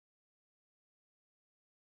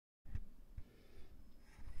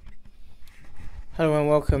Hello and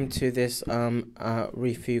welcome to this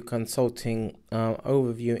Re-Phew consulting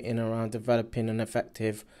overview in around developing an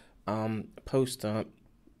effective poster,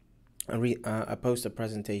 a poster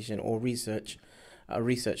presentation or a research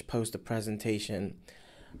poster presentation.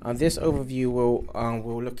 This overview will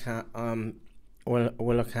look at we'll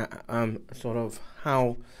look at sort of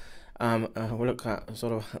how we'll look at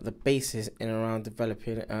sort of the basis in around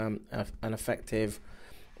developing an effective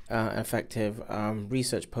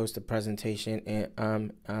research poster presentation.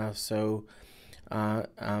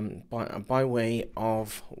 By way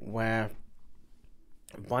of where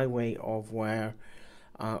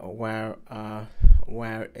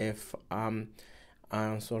if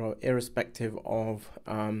sort of irrespective of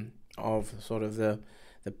sort of the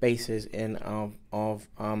basis in of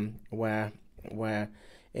where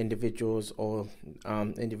individuals or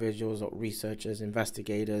researchers,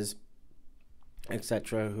 investigators,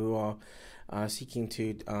 etc., who are seeking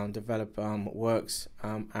to develop works,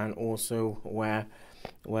 and also where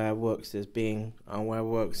works is being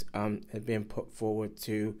put forward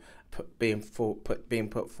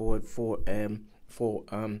for a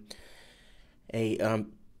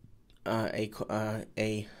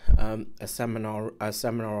seminar,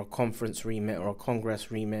 or conference remit, or a congress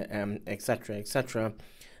remit, etc.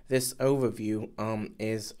 This overview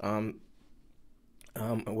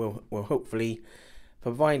will hopefully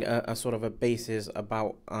provide a sort of a basis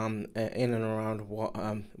about in and around what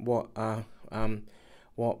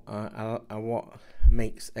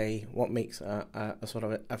makes a sort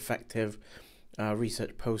of effective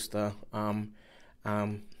research poster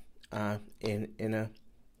in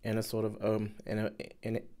a sort of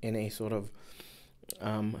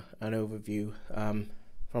an overview,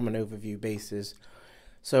 from an overview basis.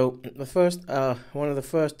 So the first one of the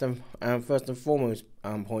first and foremost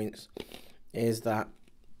points is that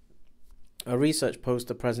a research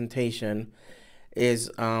poster presentation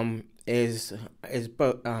is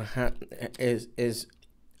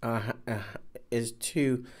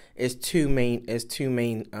two main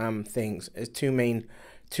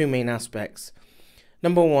aspects.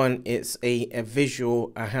 Number one, it's a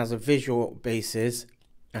visual. Has a visual basis.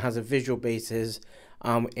 It has a visual basis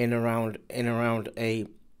in around a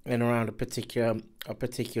particular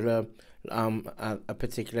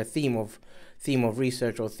theme of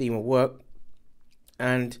research or theme of work.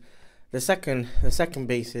 And the second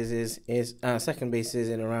basis is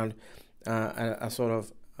in around a sort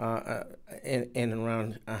of in and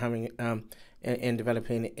around having in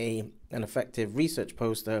developing an effective research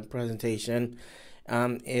poster presentation,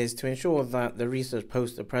 is to ensure that the research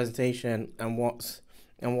poster presentation and what's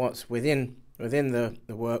within the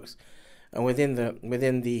works, and within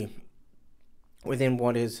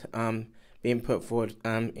what is being put forward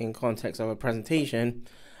in context of a presentation,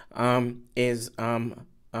 is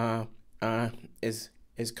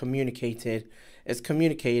communicated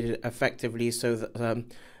effectively, so that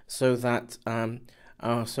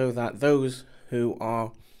those who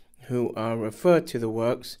are referred to the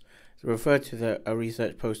works, referred to the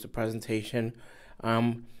research poster presentation,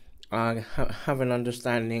 have an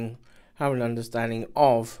understanding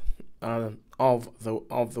of the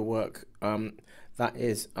work that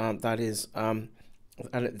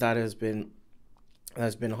has been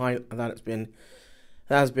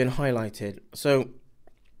highlighted. So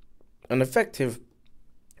an effective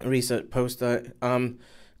research poster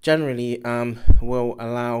generally will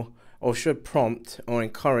allow, or should prompt or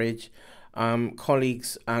encourage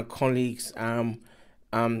colleagues,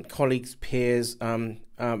 peers,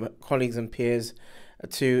 colleagues and peers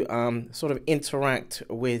to sort of interact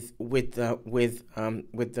with the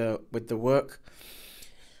work,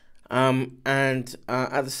 and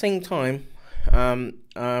at the same time, a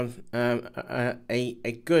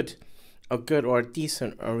good or a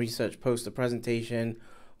decent research poster presentation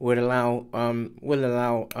would allow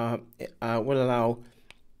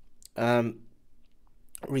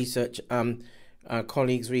research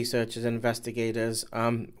colleagues, researchers, investigators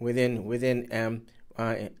within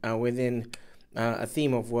a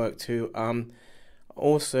theme of work to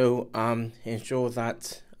also ensure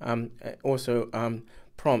that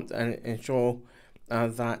prompt and ensure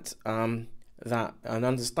that an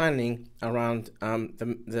understanding around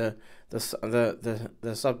the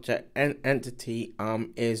subject entity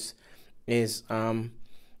is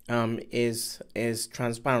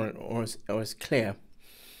transparent, or is clear.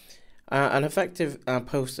 An effective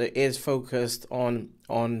poster is focused on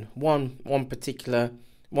one particular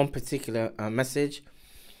message.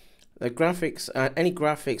 The graphics, any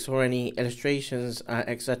graphics or any illustrations,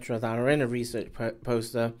 etc., that are in a research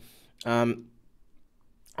poster,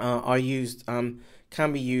 are used can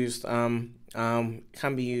be used to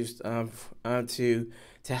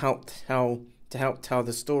help tell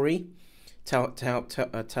the story, tell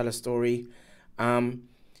a story, and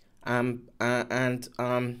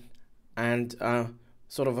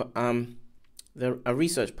sort of a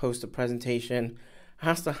research poster presentation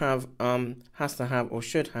has to have or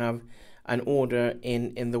should have an order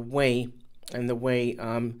in the way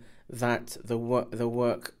that the work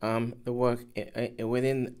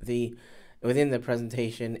within the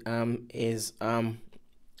presentation is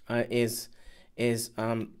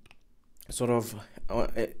sort of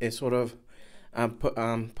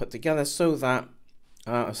put together, so that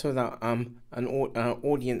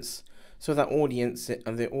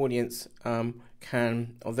the audience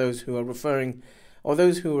can, or those who are referring, or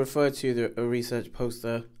those who refer to the research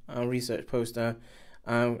poster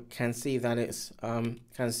can see that it's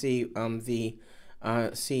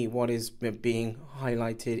see what is being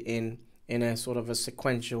highlighted in a sort of a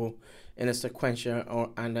sequential or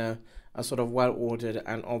and a sort of well ordered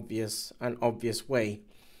and obvious way.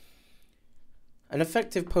 An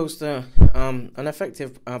effective poster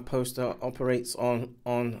operates on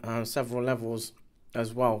several levels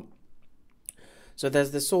as well. So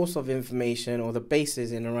there's the source of information, or the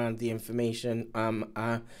basis in around the information,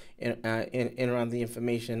 around the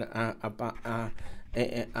information about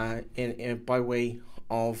by way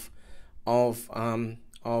of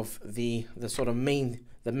the sort of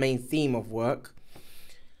main theme of work.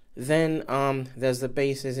 Then there's the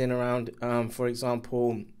basis in around for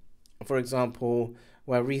example,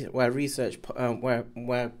 where research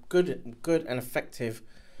where good and effective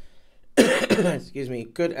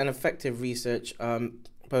good and effective research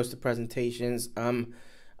poster presentations in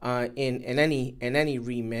any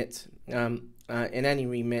remit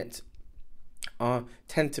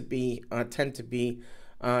tend to be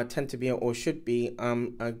or should be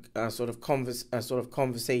a sort of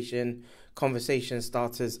conversation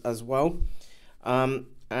starters as well,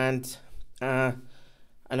 and an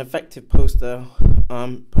effective poster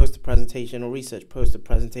presentation or research poster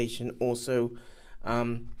presentation also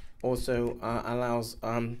allows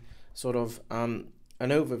sort of an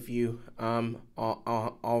overview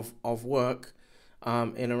of work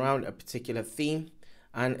in around a particular theme,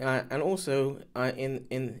 and also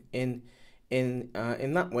in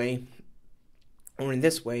that way, or in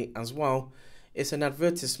this way as well, it's an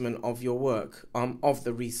advertisement of your work, of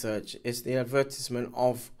the research. It's the advertisement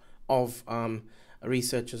of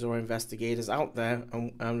researchers or investigators out there,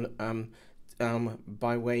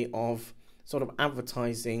 by way of sort of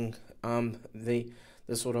advertising the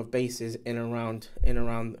sort of basis in around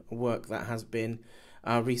work that has been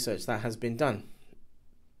research that has been done.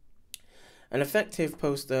 An effective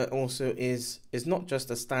poster also is not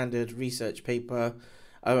just a standard research paper,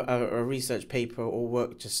 a research paper or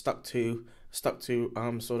work just stuck to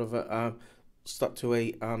a sort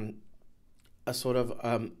of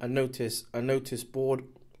a notice board,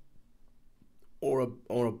 or a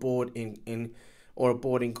board in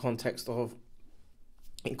context of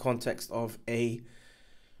a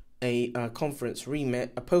conference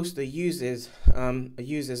remit. A poster uses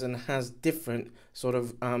and has different sort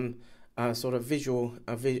of visual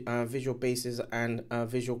basis and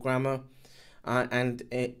visual grammar, and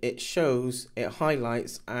it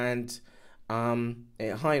highlights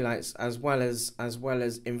as well as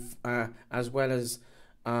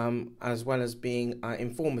being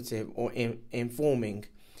informative or informing.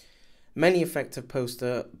 Many effective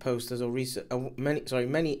posters or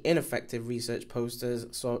many ineffective research posters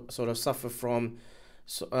sort of suffer from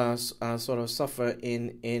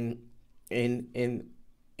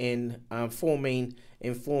four main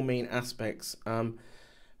aspects.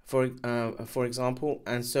 For example,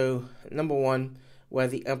 and so number one, where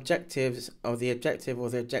the objective or the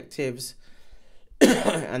objectives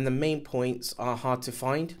and the main points are hard to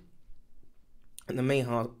find, and the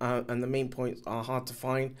main points are hard to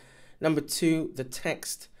find. Number two, the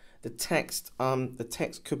text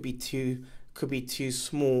could be too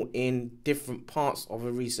small in different parts of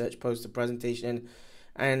a research poster presentation,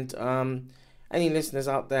 and any listeners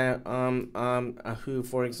out there who,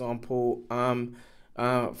 for example,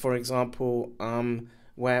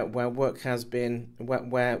 where work has been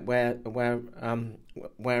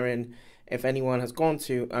wherein if anyone has gone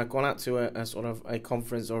out to a sort of a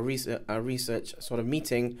conference or a research sort of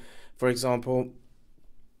meeting, for example,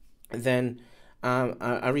 then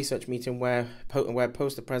a research meeting where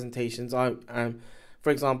poster presentations are,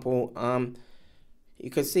 for example, you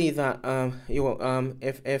could see that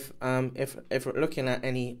if we're looking at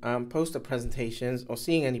any poster presentations or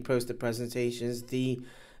seeing any poster presentations, the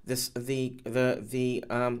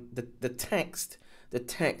the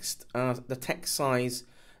text size.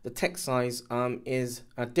 The text size is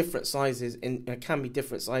different sizes can be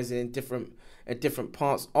different sizes in different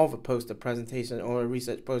parts of a poster presentation or a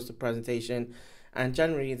research poster presentation, and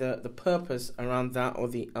generally the purpose around that, or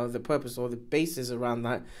the purpose or the basis around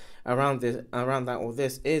that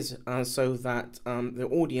is so that the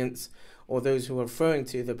audience, or those who are referring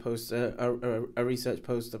to the poster, a research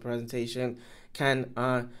poster presentation, can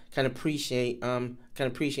appreciate and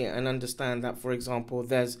understand that, for example,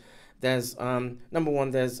 there's number one,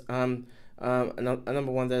 there's a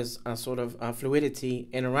sort of fluidity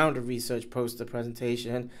in around a research poster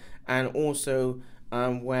presentation, and also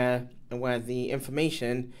where the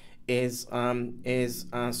information is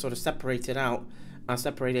sort of separated out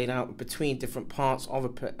between different parts of a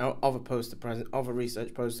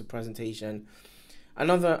research poster presentation.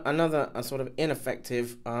 Another sort of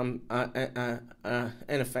ineffective but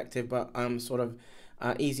sort of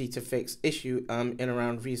easy to fix issue in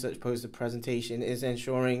around research poster presentation is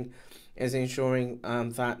ensuring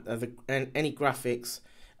that any graphics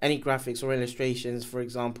or illustrations, for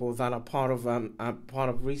example, that are part of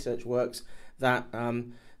research works that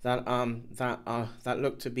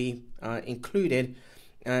look to be included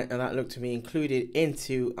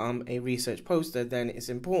into a research poster, then it's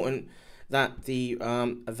important that the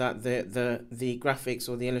graphics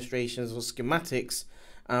or the illustrations or schematics,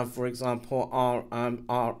 for example, are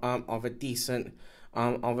of a decent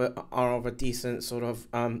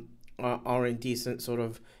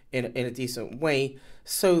in a decent way,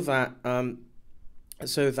 so that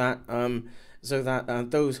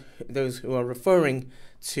those who are referring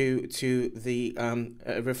to the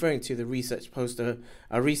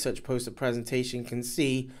research poster presentation can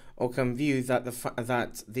see or can view that the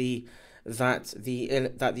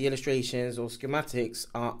illustrations or schematics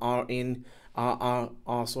are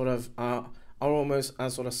almost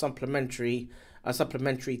sort of supplementary to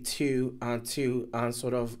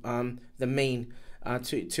the main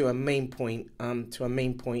to a main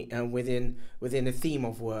point within a theme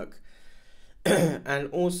of work. And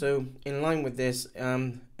also in line with this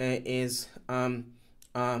is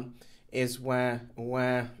where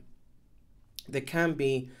there can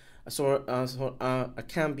be a sort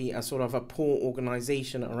of a poor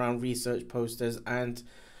organization around research posters, and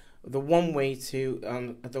the one way to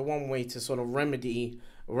sort of remedy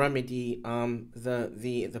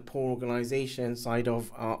the poor organization side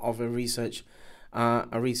of a research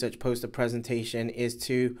poster presentation is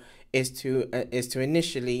to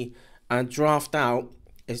initially draft out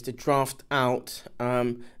the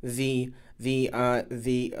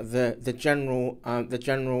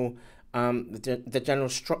general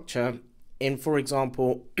structure in, for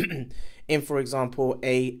example,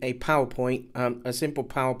 a PowerPoint, a simple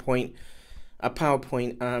PowerPoint,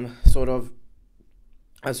 sort of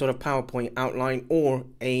PowerPoint outline, or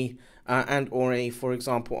for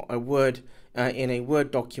example, a Word in a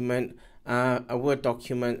Word document,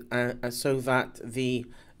 so that the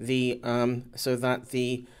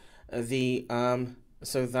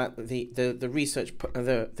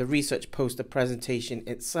research poster presentation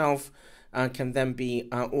itself can then be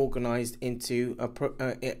organized into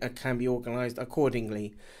can be organized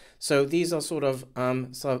accordingly. So these are sort of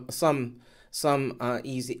some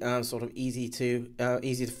easy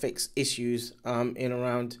to fix issues in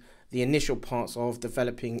around the initial parts of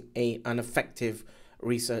developing an effective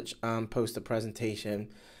research poster presentation.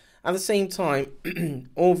 At the same time,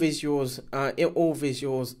 all visuals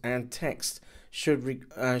and text should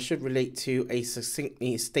relate to a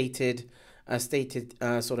succinctly stated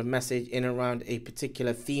sort of message in around a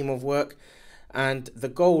particular theme of work, and the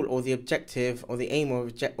goal or the objective or the aim or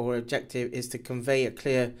objective is to convey a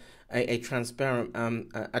clear, a transparent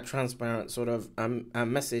sort of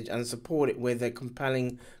message, and support it with a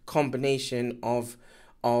compelling combination of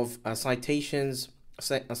citations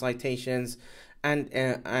and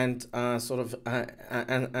a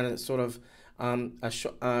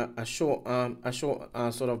short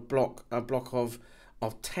sort of block of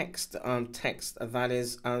text that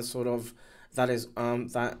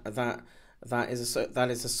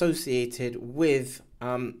is associated with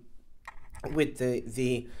a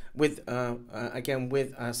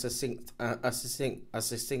succinct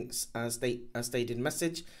stated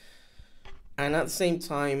message. And at the same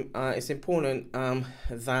time, it's important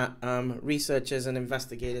that researchers and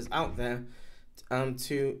investigators out there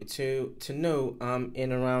to know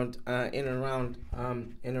in around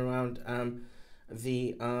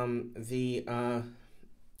the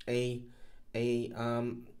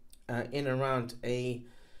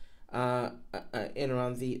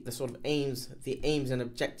sort of aims and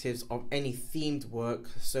objectives of any themed work,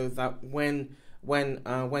 so that when when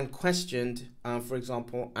questioned, for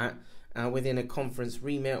example, at within a conference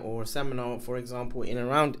remit or a seminar, for example, in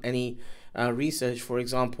around any research, for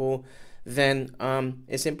example, then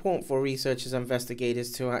it's important for researchers and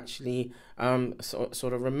investigators to actually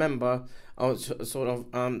sort of remember, or sort of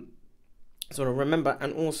remember,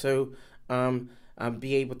 and also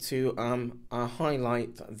be able to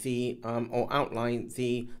highlight the or outline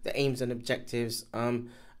the aims and objectives, so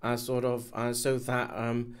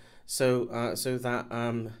that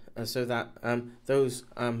those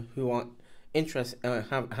who are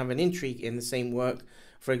have an intrigue in the same work,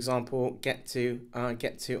 for example, get to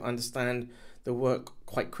understand the work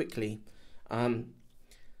quite quickly, and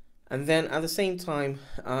then at the same time,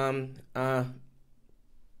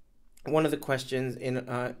 one of the questions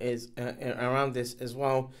is around this as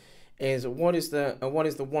well, is what is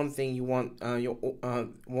the one thing you want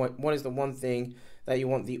what is the one thing that you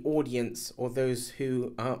want the audience, or those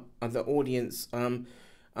who are the audience,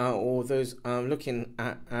 or those looking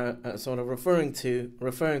at sort of referring to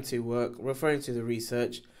work, referring to the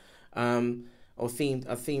research, or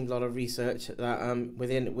themed lot of research that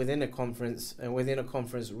within a conference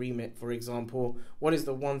remit, for example, what is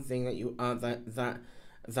the one thing that you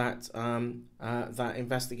that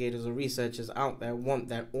investigators or researchers out there want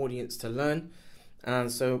their audience to learn,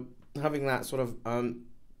 and so having that sort of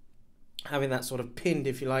pinned,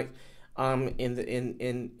 if you like,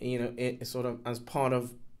 in sort of as part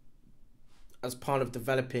of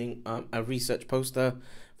developing a research poster,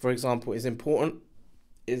 for example, is important,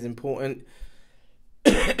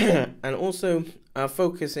 and also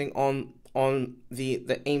focusing on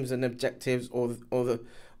the aims and objectives, or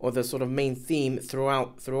the sort of main theme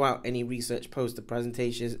throughout any research poster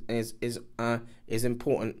presentation is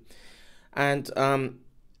important, and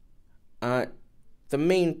the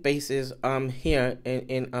main basis here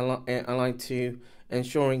in aligned to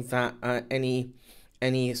ensuring that any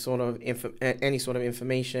sort of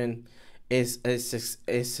information is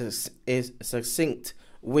succinct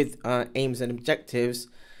with aims and objectives.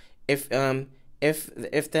 If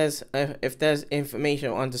there's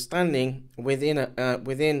information or understanding within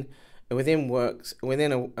works,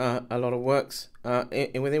 within a lot of works,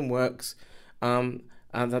 within works, has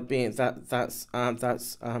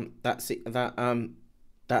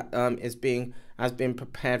been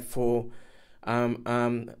prepared for,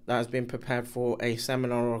 that has been prepared for a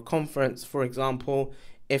seminar or a conference, for example.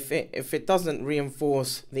 If it doesn't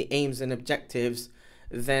reinforce the aims and objectives,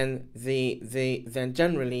 then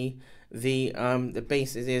generally the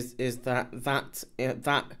basis is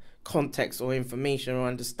that context or information or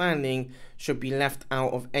understanding should be left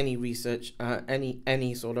out of any research,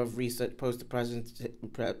 any sort of research poster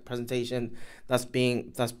presentation that's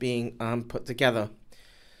being put together.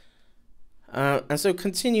 And so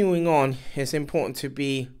continuing on, it's important to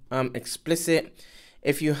be explicit.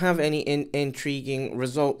 If you have any intriguing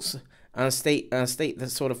results, state the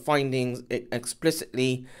sort of findings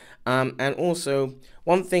explicitly. And also,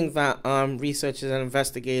 one thing that researchers and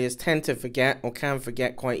investigators tend to forget, or can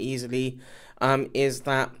forget quite easily, is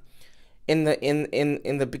that in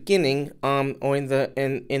the beginning, or in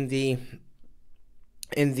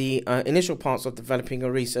the initial parts of developing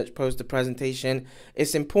a research poster presentation,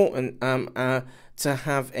 it's important to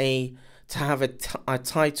have a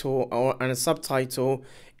title and a subtitle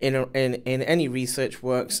in any research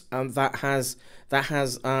works that has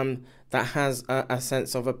a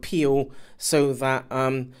sense of appeal, so that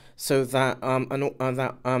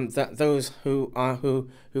those who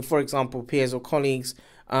for example peers or colleagues,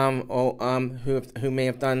 or who may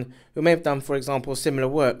have done, for example, similar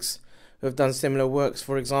works, who have done similar works,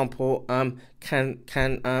 for example, can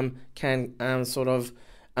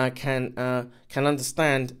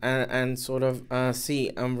understand and sort of see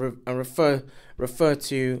and refer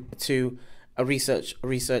to a research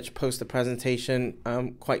poster presentation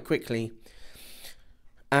quite quickly.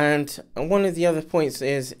 And one of the other points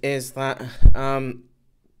is that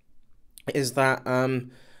it's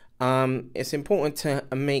important to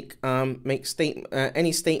make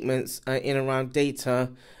any statements in around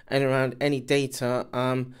data and around any data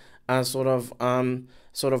sort of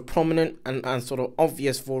prominent and sort of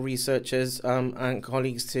obvious for researchers and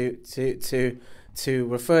colleagues to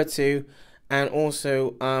refer to, and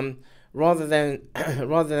also rather than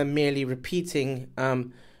merely repeating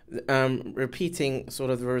sort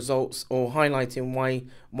of the results, or highlighting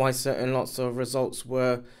why certain lots of results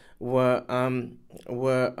were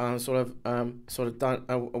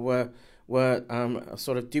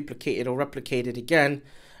duplicated or replicated again.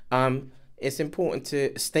 It's important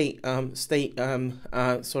to state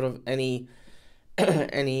sort of any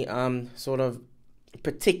any sort of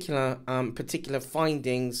particular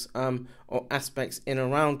findings or aspects in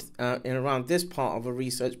around this part of a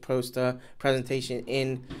research poster presentation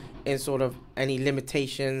in sort of any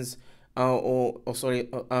limitations or sorry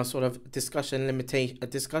sort of discussion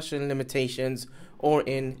limitations, or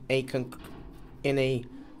in a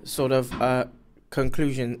sort of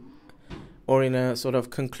conclusion, or in a sort of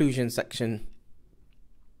conclusion section.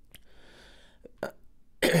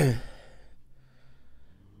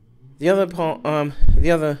 The other part of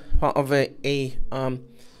the other part of a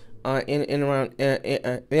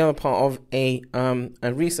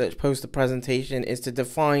research poster presentation is to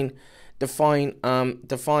define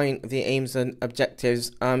the aims and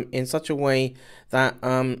objectives in such a way that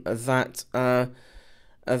that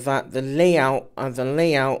the layout,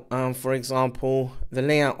 for example, the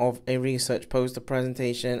layout of a research poster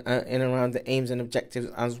presentation in around the aims and objectives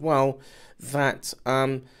as well, that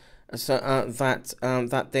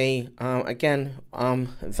that they again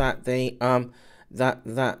that they that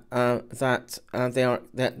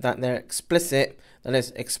they're explicit, that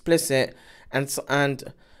is explicit, and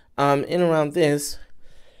in around this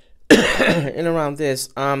in around this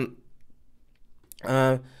there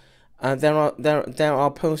are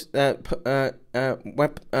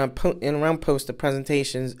in around poster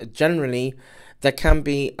presentations generally. There can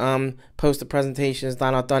be poster presentations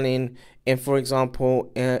that are done in for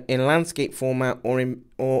example in landscape format or in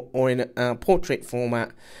portrait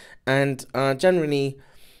format, and generally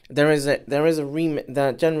there is a remit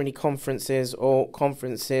that generally conferences or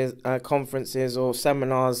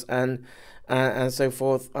seminars and so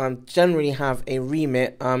forth generally have a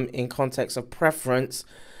remit in context of preference.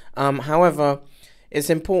 However, it's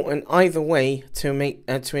important either way to make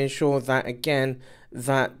to ensure that again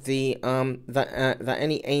that the that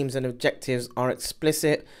any aims and objectives are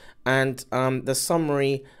explicit, and the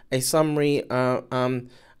summary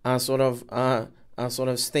sort of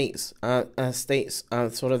states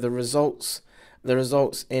sort of the results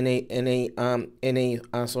in a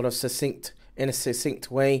sort of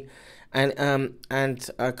succinct way, and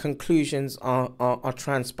conclusions are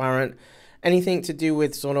transparent. Anything to do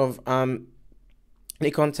with sort of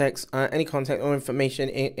any context or information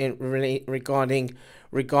regarding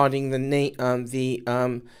the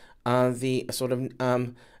sort of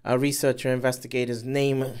researcher investigator's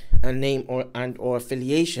name or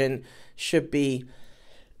affiliation should be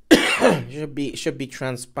should be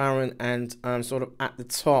transparent and sort of at the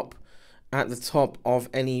top of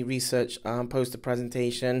any research poster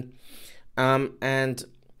presentation, and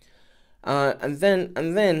then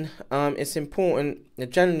it's important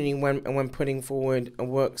generally when putting forward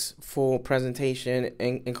works for presentation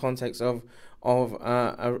in context of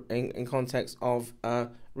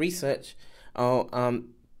research.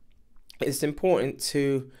 It's important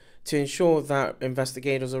to ensure that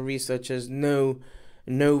investigators or researchers know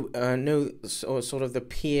sort of the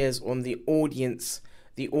peers on the audience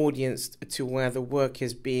to where the work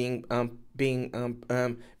is being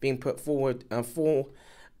put forward for.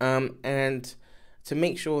 And to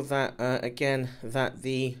make sure that again that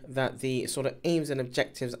the sort of aims and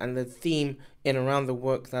objectives and the theme in around the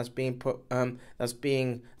work that's being prepared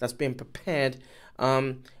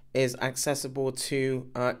is accessible to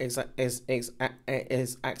is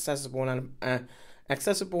accessible and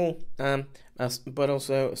accessible, but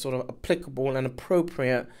also sort of applicable and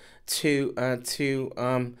appropriate to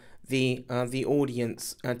the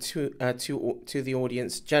audience, to the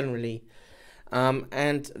audience generally.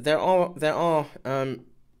 And there are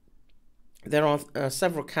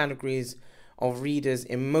several categories of readers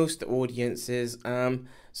in most audiences.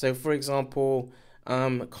 So, for example,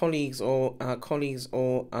 colleagues and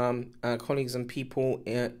people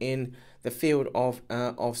in the field of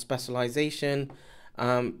specialization,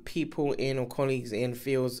 people in or colleagues in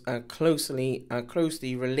fields closely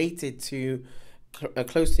related to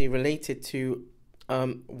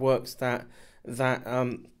works that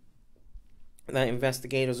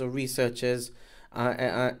investigators or researchers,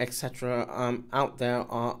 etc., out there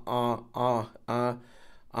are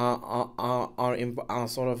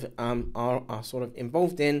sort of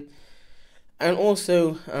involved in, and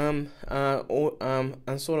also and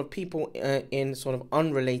sort of people in sort of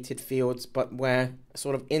unrelated fields, but where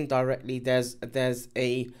sort of indirectly there's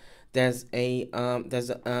an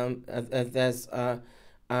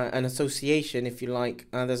association, if you like.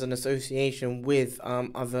 There's an association with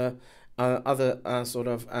other sort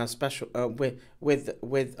of special with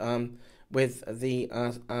the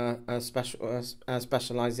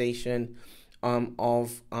specialization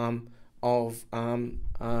of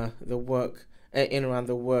the work in around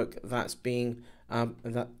the work that's being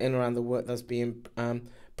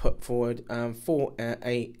put forward for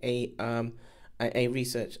a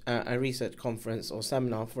research conference or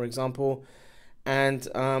seminar, for example, and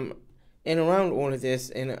in around all of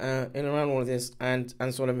this, and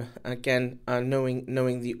sort of again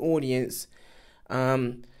knowing the audience,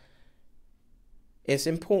 it's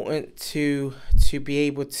important to be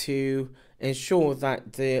able to ensure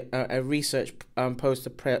that a research poster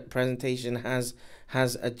presentation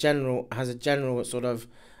has a general sort of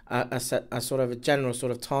a general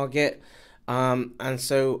sort of target, and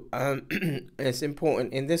so it's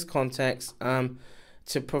important in this context to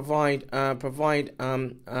provide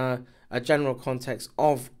a general context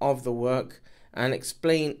of the work, and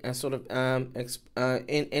explain in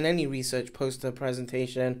any research poster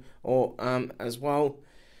presentation or as well.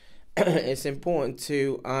 It's important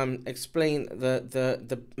to explain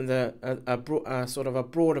a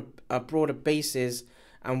broader basis,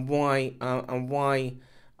 and why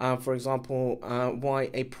for example why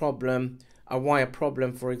a problem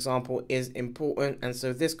for example is important. And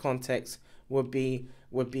so this context should be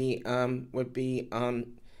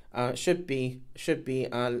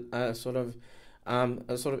sort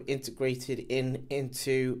of integrated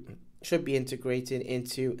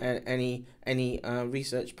into any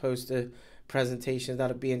research poster presentations that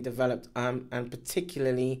are being developed, and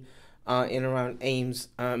particularly in around aims,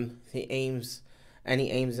 any aims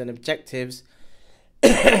and objectives.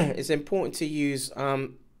 It's important to use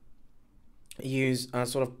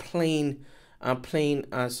sort of plain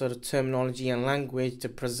sort of terminology and language to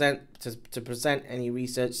present any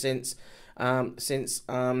research, since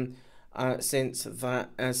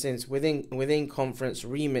within conference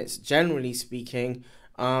remits, generally speaking,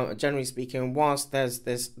 whilst there's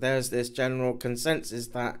this general consensus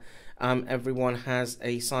that everyone has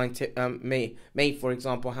a scientific may for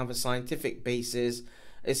example have a scientific basis,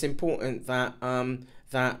 it's important that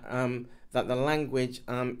that the language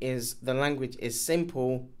is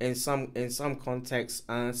simple in some contexts,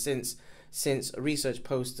 since research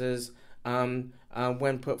posters when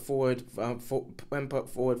put forward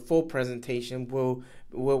for presentation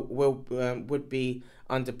would be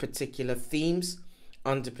under particular themes,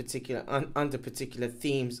 and thus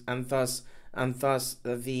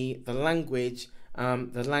the language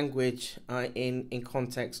in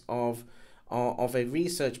context of a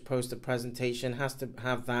research poster presentation has to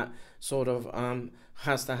have that sort of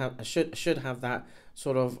should have that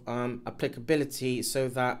sort of applicability, so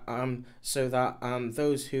that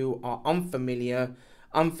those who are unfamiliar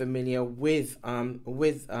with the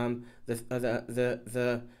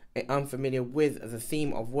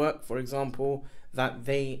theme of work, for example, that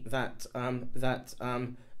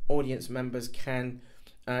audience members can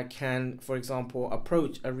for example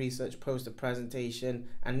approach a research poster presentation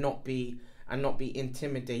and not be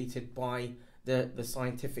intimidated by the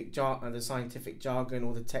scientific jargon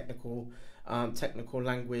or the technical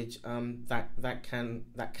language that can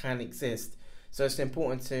exist. So it's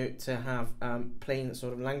important to have plain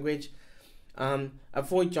sort of language.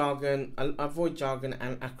 Avoid jargon and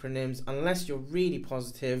acronyms unless you're really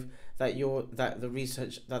positive that the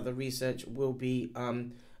research will be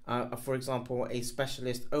for example a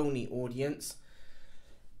specialist only audience.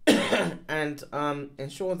 And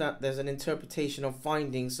ensure that there's an interpretation of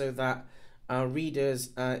findings, so that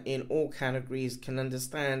readers in all categories can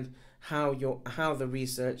understand how the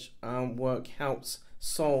research work helps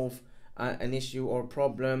solve an issue or a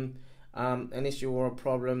problem,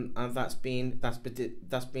 that's been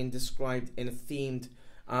described in a themed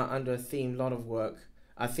under a themed lot of work,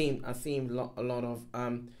 a themed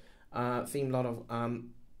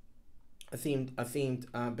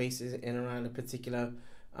basis in around a particular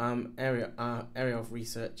area of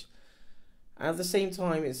research. At the same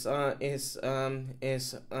time, it's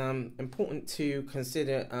important to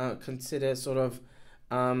consider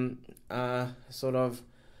some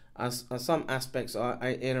aspects are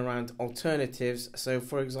in around alternatives. So,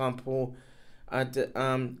 for example,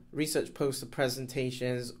 research poster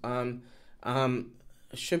presentations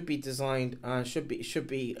should be designed should be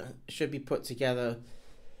put together.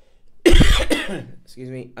 Excuse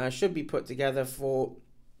me. Should be put together for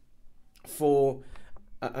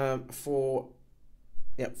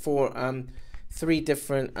three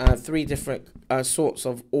different sorts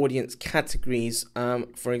of audience categories.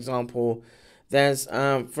 For example, there's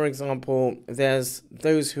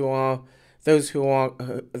those who are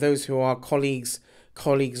colleagues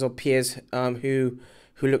or peers who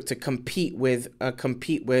look to compete with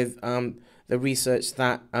the research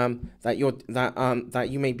that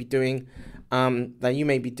you may be doing,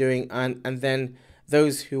 and then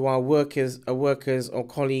those who are workers or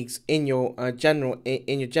colleagues in your general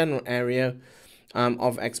area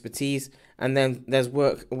of expertise, and then there's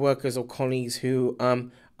workers or colleagues who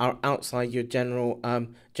are outside your general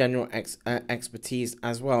expertise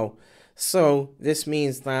as well. So this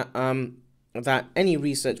means that that any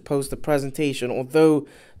research poster presentation, although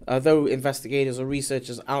investigators or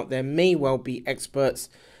researchers out there may well be experts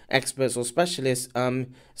or specialists,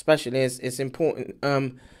 it's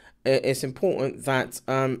important that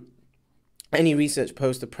any research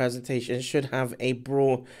poster presentation should have a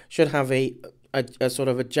sort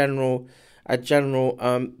of a general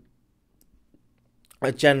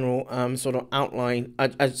sort of outline,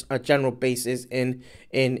 a general basis in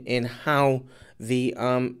how the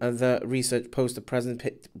research poster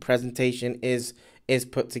presentation is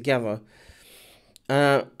put together.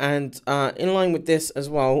 And in line with this as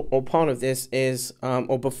well, or part of this is,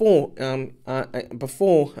 or before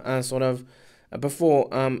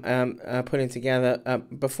putting together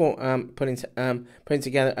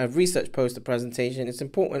a research poster presentation, it's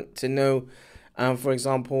important to know, for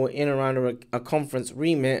example, in around a conference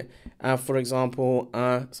remit, for example,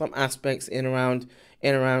 some aspects in around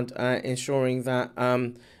ensuring that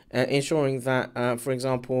for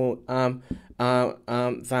example, that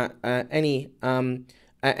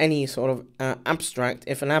any sort of abstract,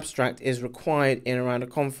 if an abstract is required in around a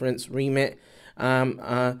conference remit,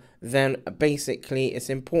 then basically it's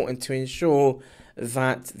important to ensure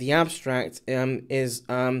that the abstract is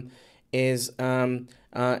one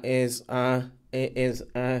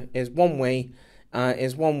way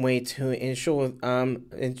to ensure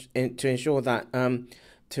that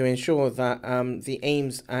the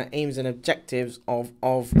aims and objectives of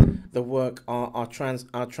the work are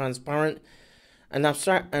transparent. An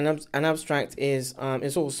abstract is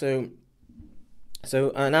also,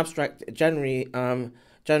 so an abstract generally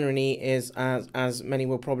is, as many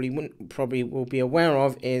will probably be aware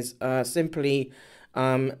of, is simply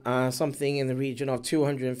something in the region of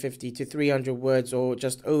 250 to 300 words, or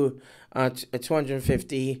just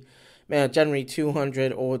 250, generally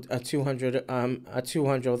 200 or 200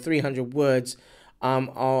 or 300 words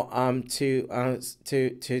to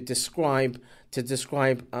describe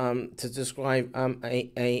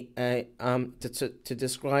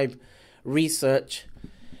research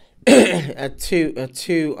to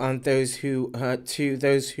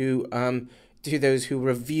those who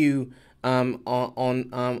review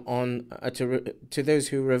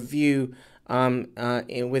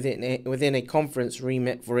within a conference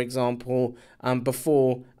remit, for example,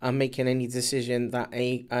 before making any decision that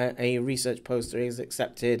a research poster is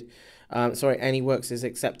accepted, any works is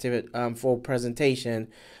accepted for presentation,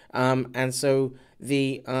 and so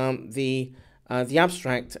the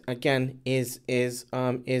abstract again is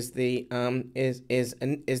the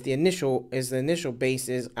initial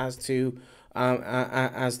basis as to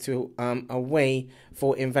a way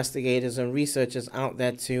for investigators and researchers out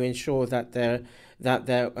there to ensure that the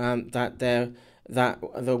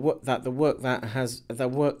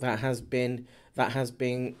work that has been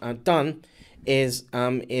done is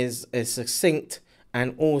succinct,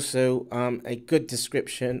 and also a good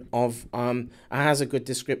description of has a good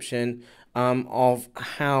description of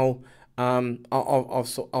how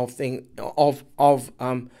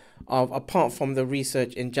of apart from the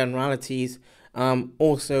research in generalities,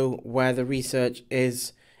 also where the research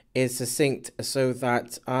is succinct, so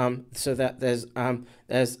that there's an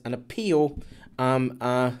appeal,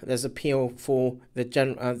 there's appeal for the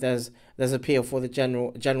general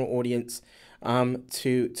audience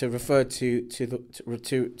to refer to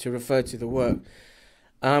the work.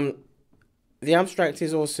 The abstract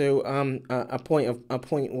is also a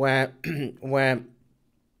point where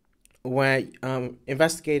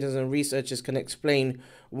investigators and researchers can explain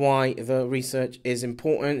why the research is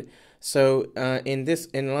important. So in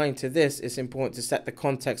line to this, it's important to set the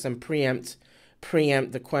context and preempt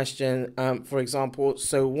the question. For example,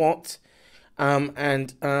 so what,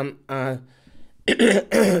 and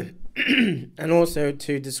and also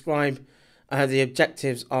to describe the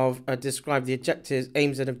objectives of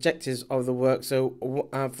aims and objectives of the work. So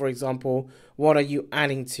for example, what are you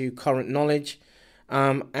adding to current knowledge?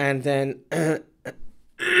 And then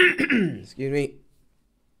excuse me,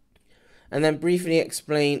 and then briefly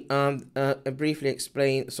explain sort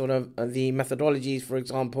of the methodologies, for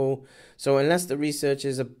example. So unless the research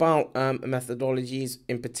is about methodologies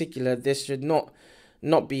in particular, this should not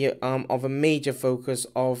be of a major focus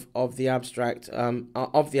of the abstract, or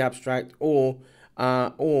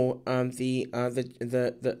a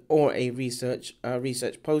research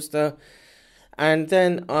poster. And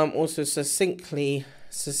then also succinctly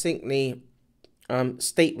state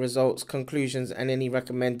results, conclusions, and any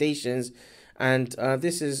recommendations. And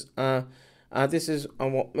this is what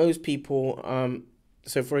most people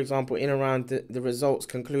so for example, in around the results,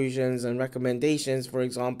 conclusions, and recommendations, for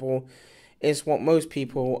example, is what most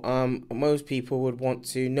people would want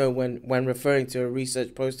to know when referring to a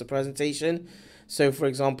research poster presentation. So for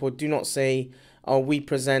example, do not say, "Oh, we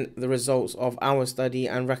present the results of our study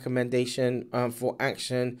and recommendation for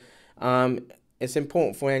action." It's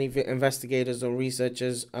important for any investigators or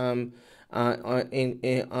researchers when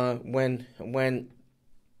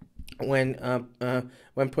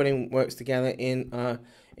putting works together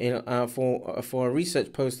for a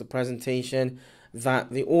research poster presentation,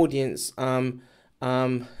 that the audience are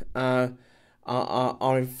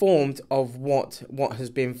informed of what has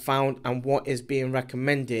been found and what is being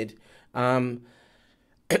recommended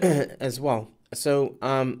as well. So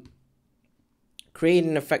creating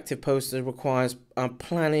an effective poster requires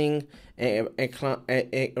planning.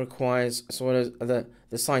 It requires sort of the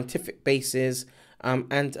scientific basis and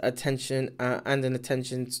an attention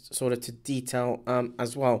sort of to detail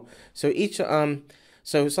as well. So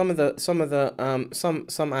some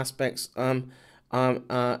aspects some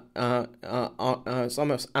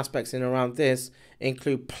aspects in around this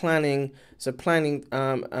include planning. So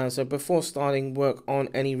so before starting work on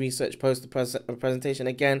any research poster presentation,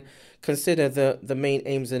 again, consider the main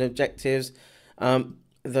aims and objectives,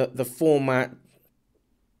 the format,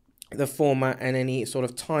 and any sort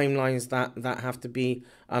of timelines that have to be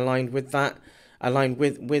aligned with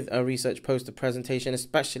a research poster presentation,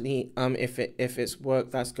 especially if it's work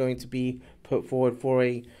that's going to be put forward for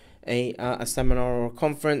a seminar or a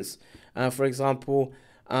conference. For example,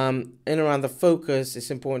 in around the focus, it's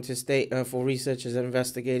important to state for researchers and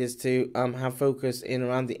investigators to have focus in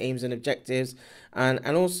around the aims and objectives, and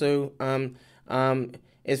also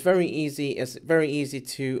it's very easy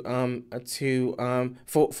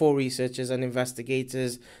for researchers and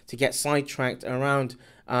investigators to get sidetracked around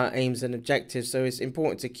aims and objectives. So it's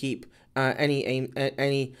important to keep any aims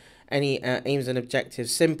and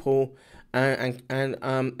objectives simple, and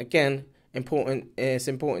again, it's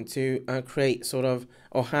important to create sort of,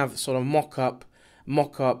 or have sort of mock-up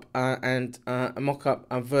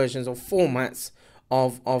versions or formats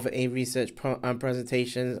of a research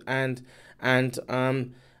presentation, and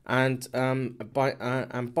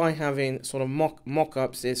by having sort of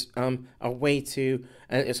mock-ups, it's a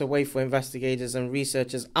way for investigators and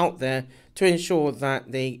researchers out there to ensure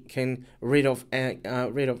that they can rid of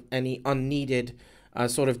any unneeded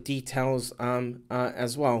sort of details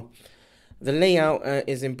as well. The layout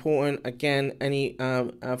is important. Again,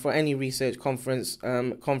 for any research conference,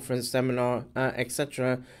 seminar,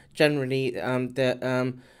 etc. Generally,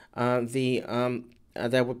 there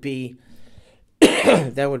would be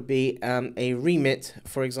there would be a remit,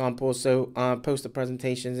 for example. So poster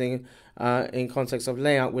presentations in context of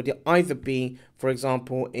layout would either be, for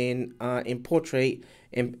example, in a portrait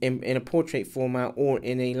format or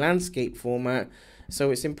in a landscape format. So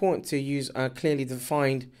it's important to use clearly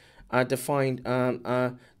defined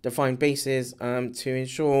bases to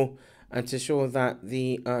ensure that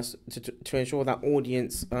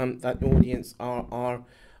audience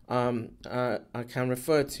can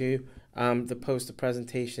refer to the poster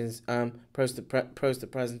presentations, poster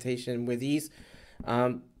presentation with ease.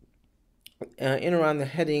 In around the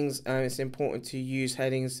headings, it's important to use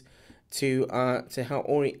headings to help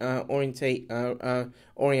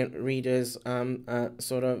orient readers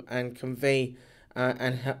sort of, and convey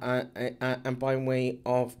and by way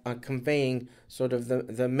of conveying sort of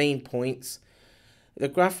the main points. The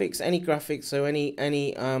graphics, any graphics, so any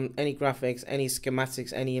graphics, any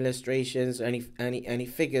schematics, any illustrations, any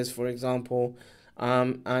figures, for example,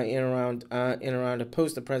 in around a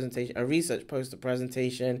poster presentation, a research poster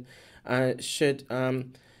presentation, should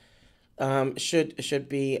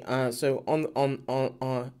be so on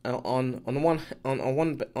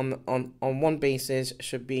one basis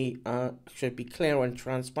should be clear and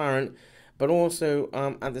transparent, but also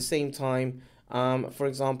at the same time, for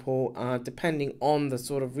example, depending on the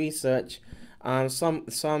sort of research, some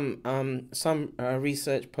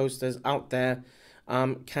research posters out there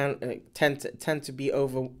can tend to be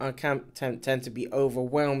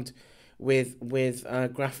overwhelmed with for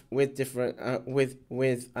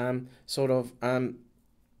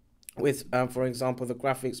example, the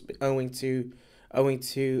graphics owing to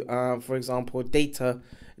for example data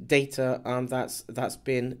that's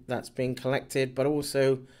been collected, but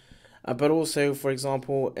also for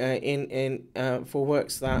example for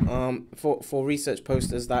works that for research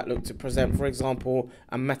posters that look to present, for example,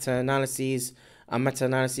 a meta-analysis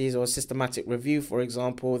or systematic review, for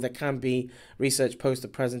example, there can be research poster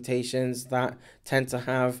presentations that tend to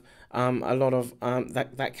have a lot of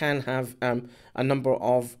that can have a number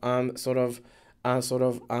of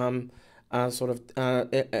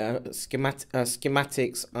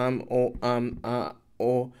schematics,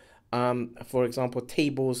 or for example,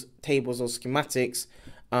 tables or schematics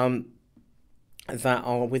that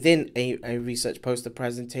are within a research poster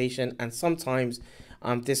presentation. And sometimes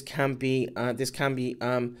this can be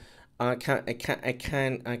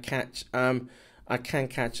I can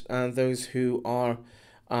catch those who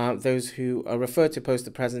refer to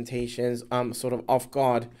poster presentations sort of off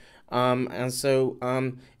guard. And so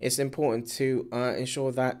it's important to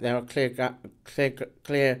ensure that there are clear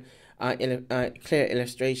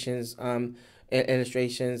illustrations in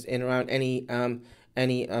around any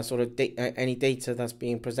any data that's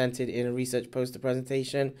being presented in a research poster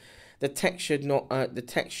presentation. The text should not the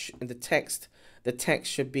text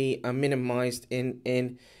should be minimized in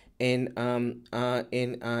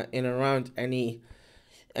around any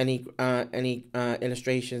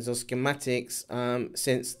illustrations or schematics,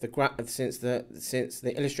 since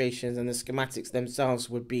the illustrations and the schematics themselves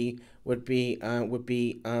would be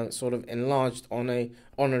sort of enlarged on a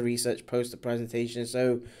research poster presentation.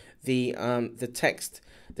 So the text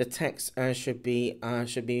should be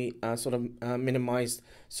sort of minimized,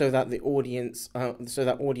 so that the audiences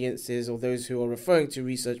or those who are referring to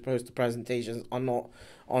research poster presentations are not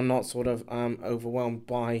sort of overwhelmed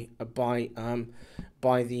by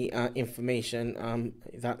the information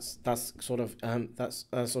that's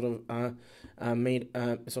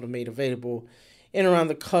made available in around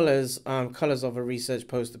the colors of a research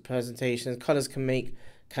poster presentation. Colors can make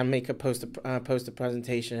a poster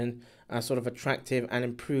presentation sort of attractive and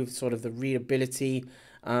improve sort of the readability.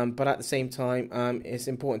 But at the same time, it's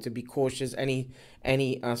important to be cautious. Any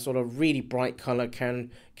sort of really bright color can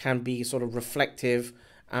be sort of reflective,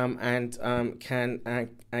 and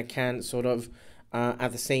can sort of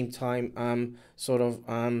at the same time can sort of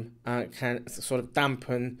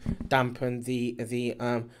dampen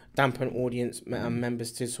audience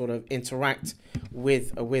members to sort of interact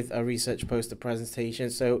with a research poster presentation.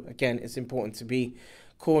 So again, it's important to be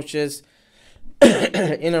cautious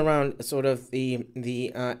in around sort of the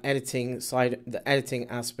editing side, the editing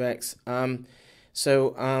aspects.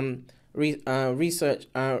 Research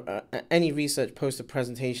any research poster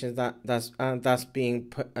presentations that's being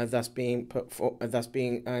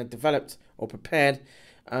developed or prepared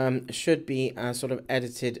should be sort of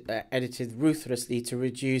edited ruthlessly to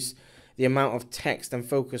reduce the amount of text and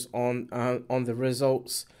focus on the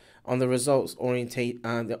results orientated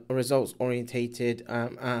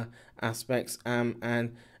aspects,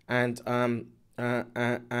 and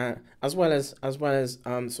as well as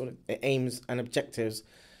sort of the aims and objectives.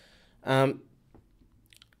 And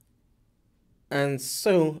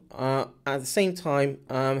so at the same time,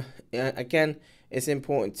 again, it's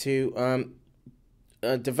important to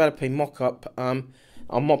develop a mock-up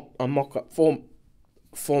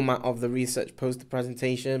format of the research poster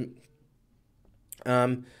presentation,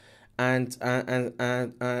 so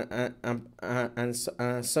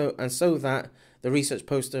that the research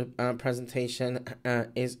poster presentation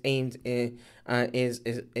is aimed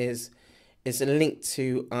is linked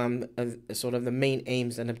to sort of the main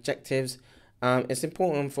aims and objectives. It's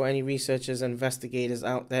important for any researchers and investigators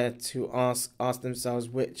out there to ask themselves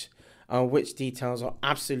which details are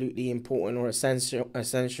absolutely important or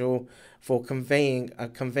essential for conveying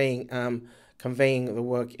the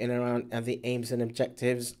work in around the aims and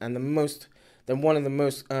objectives. And one of the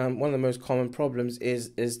most common problems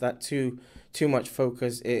is that too much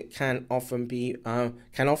focus, it can often be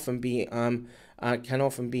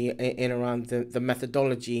in around the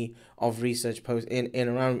methodology of research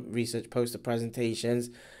around research poster presentations,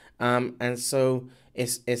 and so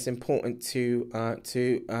it's important to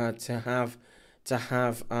have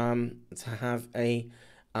a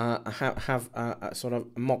sort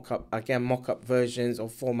of mock-up versions or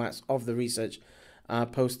formats of the research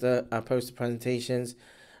poster presentations.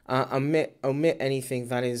 Omit anything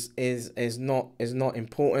that is not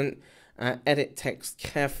important. Edit text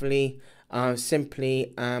carefully,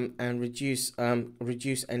 simply, and reduce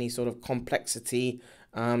any sort of complexity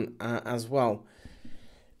as well.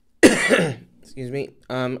 Excuse me.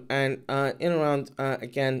 And in around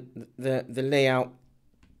again the layout,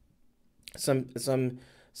 some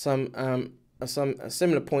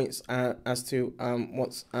similar points as to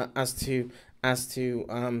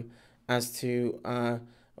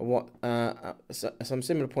some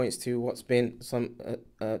similar points to what's been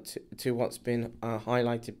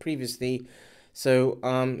highlighted previously. So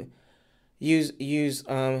use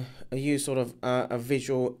sort of a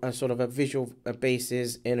visual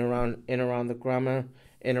basis in around the grammar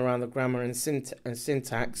and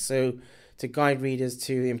syntax. So to guide readers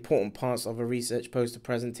to the important parts of a research poster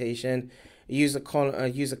presentation, use a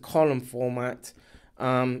column format,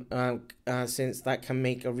 since that can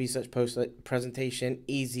make a research poster presentation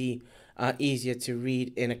easier to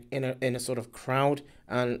read in a sort of crowd,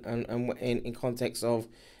 and in context of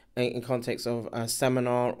a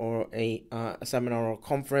seminar or a seminar or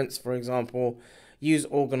conference, for example. Use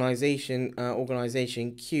organization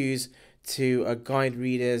cues to guide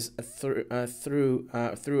readers through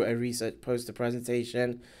a research poster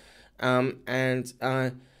presentation, and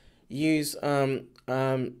use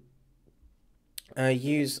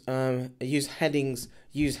use headings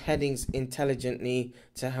intelligently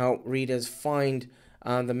to help readers find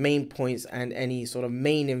the main points and any sort of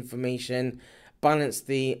main information. Balance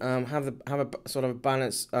the have a sort of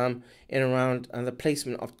balance in around the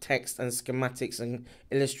placement of text and schematics and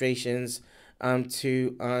illustrations,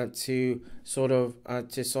 to sort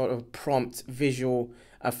of prompt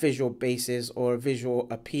a visual basis or a visual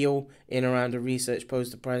appeal in around a research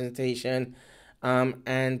poster presentation,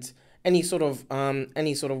 and any sort of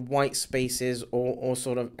white spaces or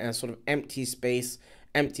sort of empty space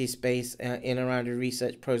in around a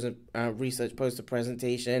research poster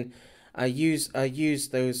presentation. Use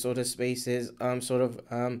those sort of spaces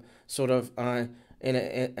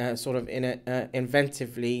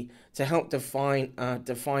inventively to help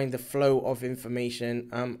define the flow of information,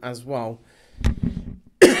 as well.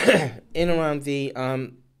 in around the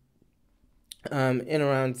in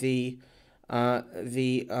around the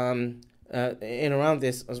in around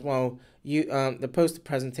this as well, the poster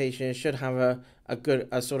presentation should have a good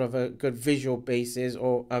visual basis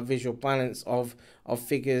or a visual balance of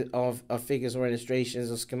figures or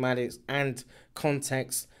illustrations or schematics and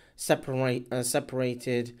context,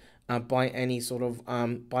 separated by any sort of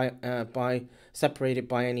separated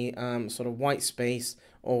by any sort of white space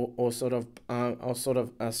or sort of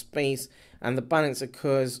space, and the balance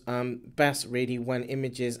occurs best really when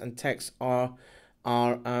images and text are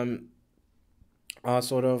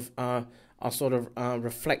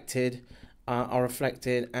reflected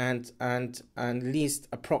and least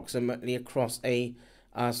approximately across a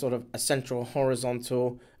sort of a central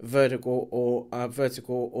horizontal, vertical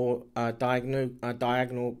or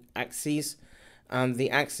diagonal axis. The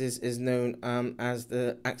axis is known as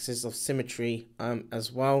the axis of symmetry,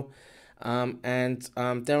 as well.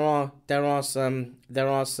 There are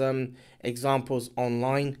some examples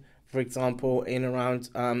online. For example, in around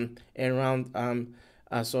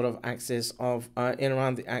sort of axis of in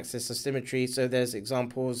around the axis of symmetry. So there's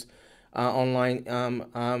examples online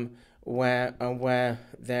where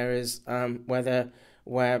there is where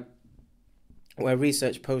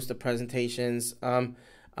research poster presentations have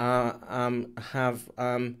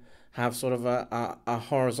sort of a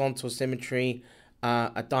horizontal symmetry,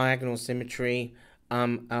 a diagonal symmetry,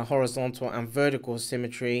 a horizontal and vertical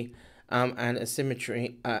symmetry, and a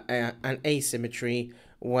symmetry, an asymmetry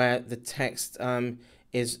where the text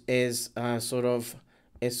is sort of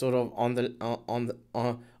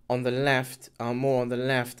on the left, more on the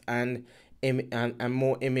left, and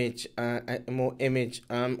more image or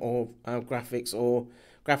graphics or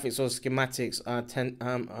schematics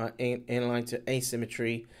in line to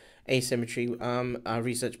asymmetry.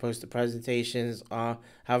 Research poster presentations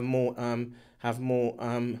have more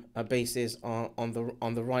basis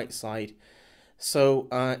on the right side. So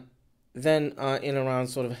then in around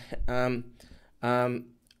sort of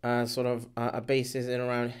a basis in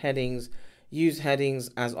around headings. Use headings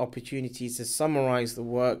as opportunities to summarize the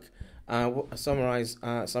work, summarize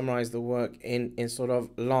the work in sort of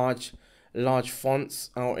large fonts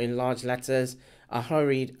or in large letters. A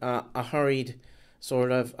hurried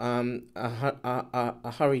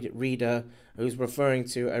reader who's referring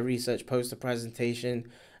to a research poster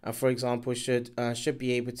presentation, for example, should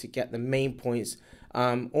be able to get the main points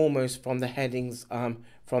almost from the headings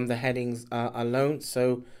alone.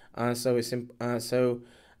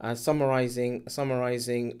 Summarizing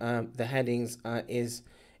the headings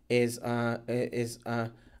is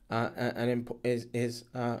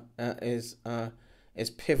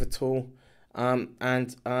pivotal,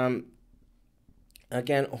 and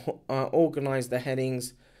again, organize the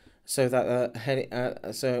headings so that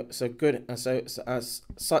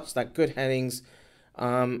such that good headings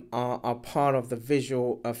are part of the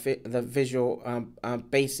visual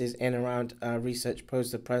basis in around research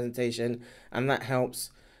poster presentation, and that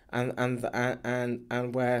helps, and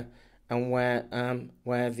where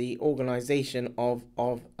the organization of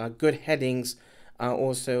good headings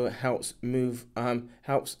also helps readers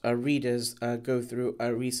go through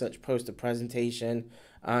a research poster presentation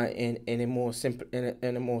in a more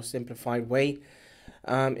simplified way.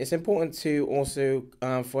 It's important to also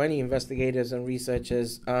for any investigators and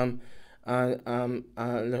researchers any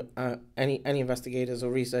investigators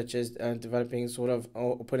or researchers developing sort of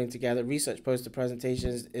or putting together research poster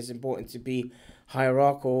presentations, is important to be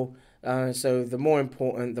hierarchical. So the more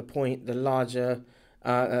important the point, the larger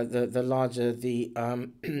the larger the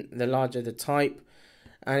the larger the type.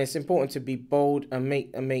 And it's important to be bold and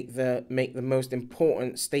make the most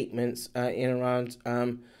important statements in around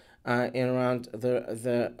the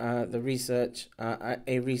research,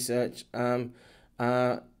 a research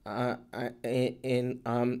in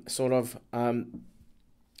sort of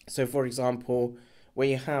so for example, where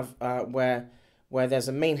you have where there's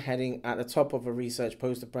a main heading at the top of a research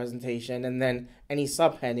poster presentation, and then any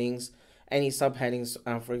subheadings,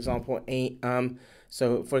 for example,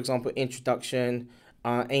 for example, introduction,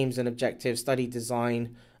 aims and objectives, study and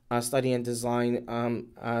design,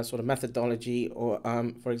 sort of methodology, or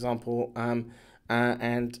for example,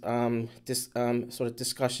 and this sort of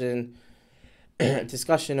discussion,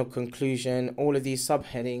 discussion or conclusion. All of these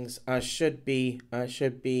subheadings should be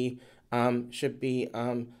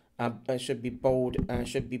bold,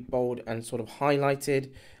 and sort of highlighted,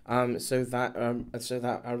 so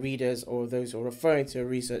that our readers or those who are referring to a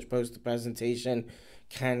research poster presentation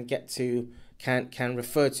can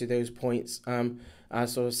refer to those points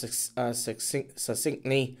sort of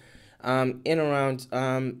succinctly, in around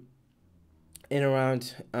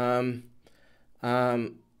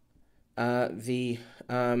the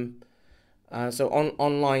so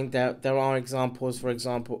online there are examples. For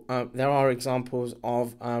example, there are examples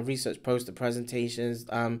of research poster presentations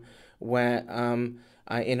where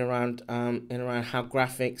in around how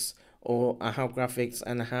graphics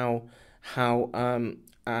and how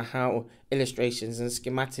illustrations and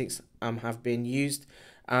schematics have been used,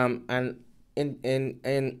 and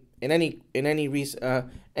in any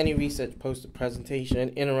research poster presentation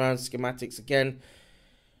in around schematics again.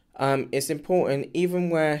 It's important, even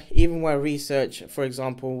where research, for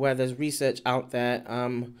example, where there's research out there,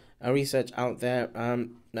 and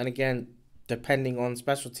again, depending on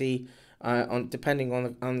specialty, on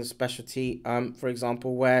the specialty, for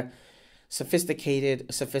example, where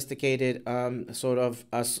sophisticated sort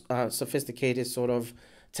of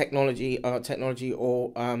technology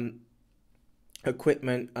or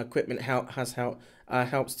equipment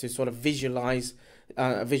helps to sort of visualize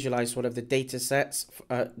sort of the data sets,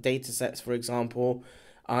 for example,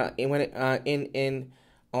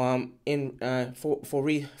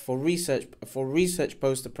 for research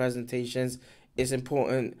poster presentations. It's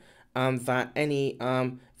important that any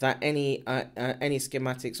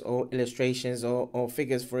schematics or illustrations or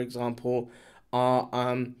figures, for example, are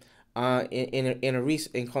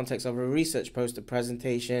in context of a research poster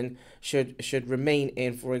presentation should remain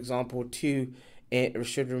in, for example, should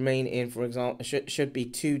be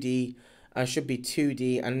 2D,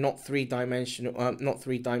 and not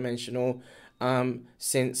three-dimensional,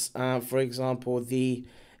 since for example the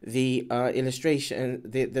illustration,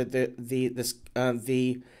 the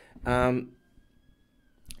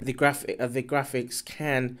graphics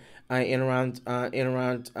can in around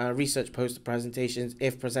research poster presentations,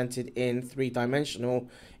 if presented in a three-dimensional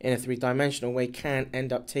way, can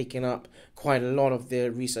end up taking up quite a lot of the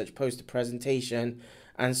research poster presentation,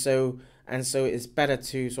 and so it's better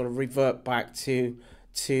to sort of revert back to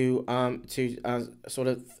sort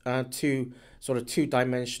of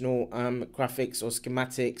two-dimensional graphics or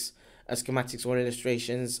schematics or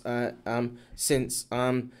illustrations, since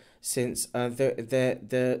the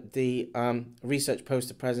research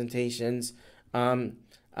poster presentations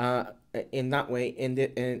in that way, in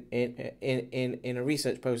a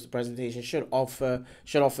research poster presentation, should offer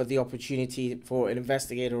the opportunity for an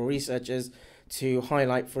investigator or researchers to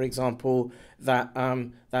highlight, for example, that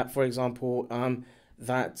part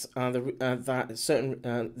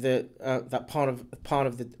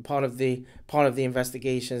of the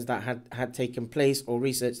investigations that had taken place, or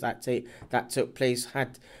research that took place,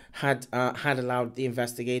 had allowed the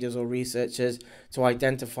investigators or researchers to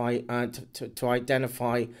identify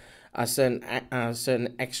a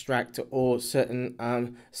certain extract, or certain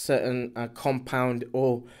compound,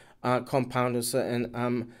 or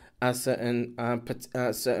certain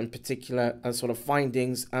particular sort of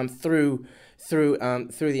findings through for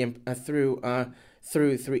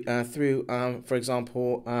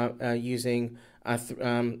example, using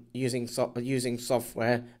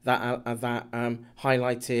software that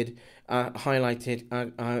highlighted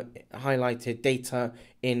data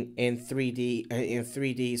in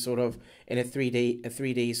 3D sort of in a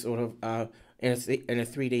 3D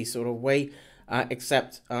sort of way.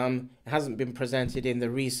 Except it hasn't been presented in the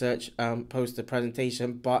research poster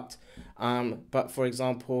presentation, but for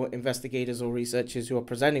example, investigators or researchers who are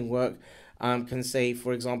presenting work can say,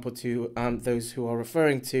 for example, to those who are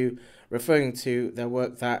referring to their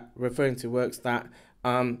work, that referring to works that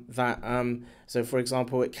so for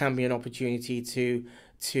example, it can be an opportunity to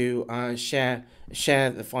share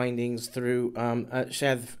the findings through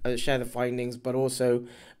share the findings, but also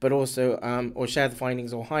or share the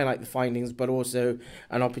findings or highlight the findings, but also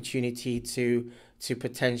an opportunity to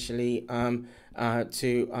potentially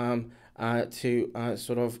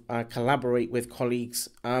sort of collaborate with colleagues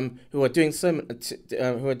who are doing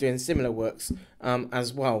similar works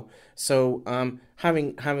as well. So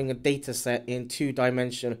having a data set in two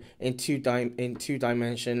dimension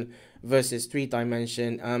versus 3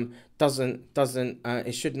 dimension doesn't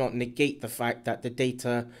it should not negate the fact that the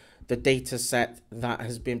data set that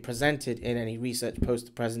has been presented in any research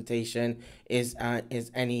poster presentation is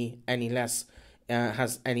any less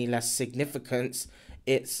has any less significance.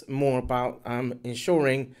 It's more about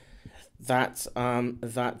ensuring that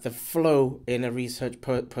that the flow in a research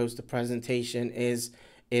poster presentation is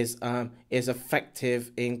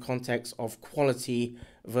effective in context of quality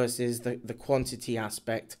versus the quantity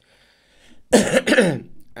aspect.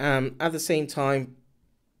 At the same time,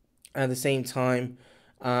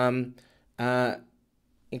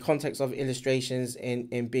 in context of illustrations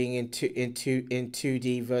in being in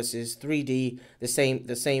 2D versus 3D, the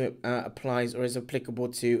same applies or is applicable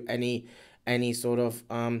to any sort of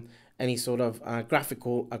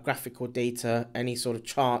graphical data, any sort of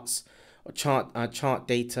charts or chart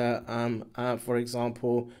data, for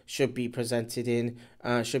example, should be presented in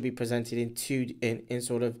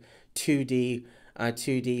sort of 2D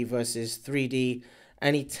versus 3D.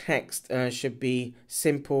 Any text should be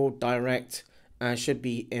simple, direct, should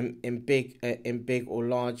be in big or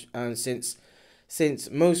large, since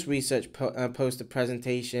most research poster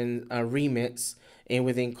presentation remits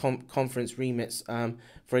within conference remits.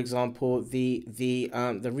 For example, the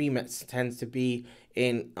remits tends to be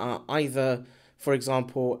in either, for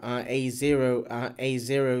example, A0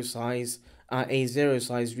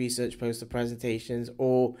 size research poster presentations,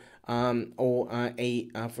 or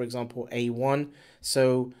for example A1.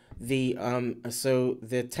 So the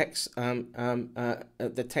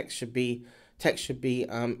text should be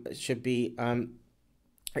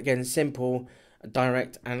again simple,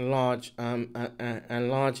 direct, and large.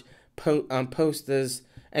 Posters,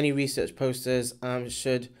 any research posters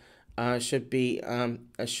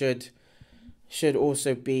should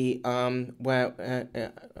also be where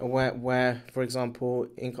for example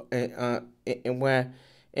where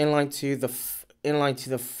inline to the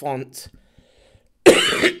font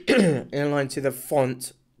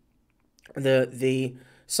the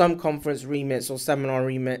some conference remits or seminar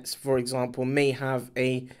remits, for example, may have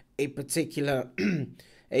a particular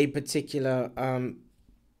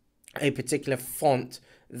font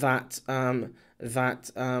that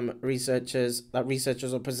researchers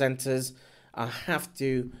or presenters have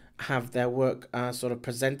to have their work sort of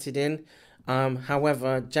presented in.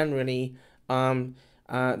 However, generally,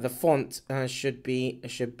 the font should be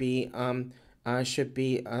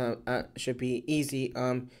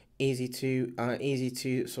easy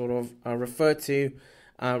to sort of refer to,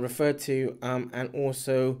 and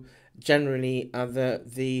also generally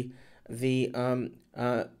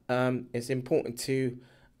it's important to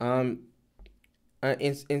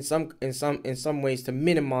in some ways to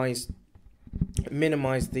minimize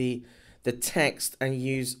the text and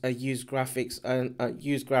use graphics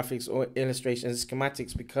or illustrations,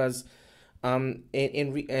 schematics, because in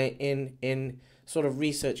sort of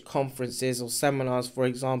research conferences or seminars, for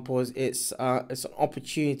example, it's an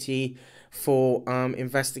opportunity for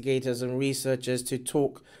investigators and researchers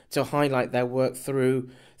to highlight their work through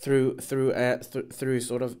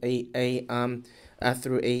sort of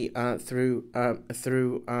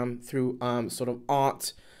sort of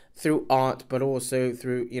art, but also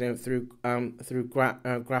through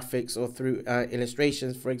graphics or through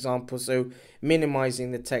illustrations, for example. So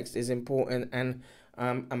minimizing the text is important, and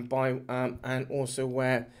also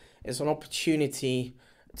where it's an opportunity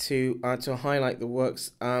to highlight the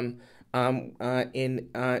works in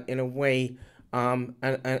a way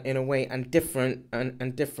and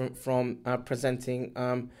different from presenting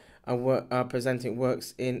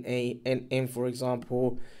works in for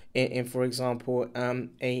example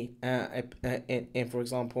a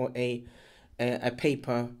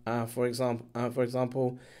paper, for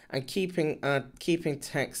example, and keeping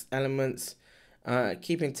text elements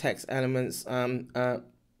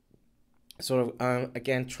sort of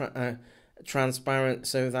again transparent,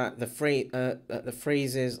 so that the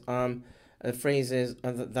phrases that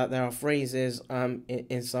there are phrases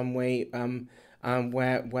in some way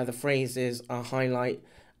where the phrases highlight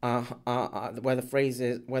where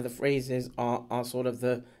the phrases are sort of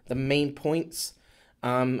the main points.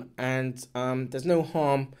 And there's no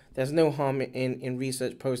harm in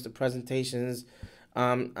research poster presentations,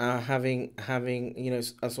 having a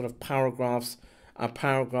sort of paragraphs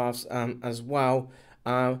as well.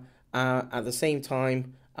 At the same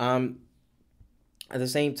time,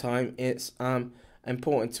 it's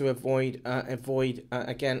important to avoid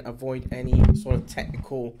any sort of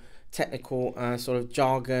technical sort of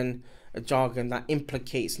jargon that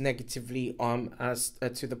implicates negatively as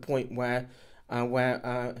to the point where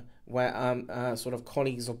sort of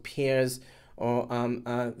colleagues or peers or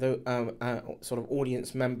sort of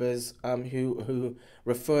audience members who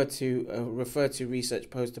refer to research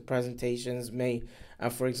poster presentations may,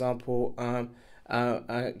 for example,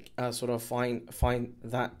 sort of find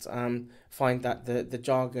that the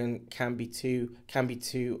jargon can be too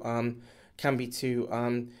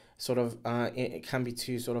sort of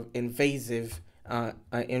invasive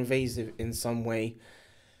in some way.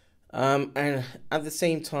 And at the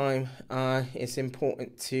same time, it's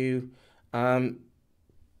important to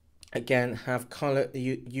again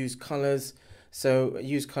use colors. So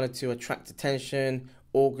use color to attract attention,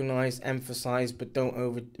 organize, emphasize, but don't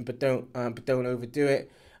overdo it.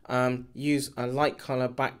 Use a light color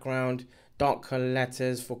background, dark color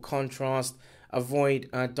letters for contrast. Avoid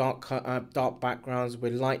dark backgrounds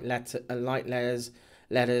with light letters.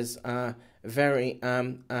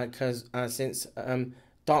 Because since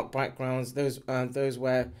dark backgrounds, those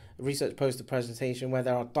where research poster presentation where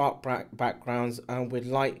there are dark backgrounds with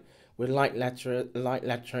light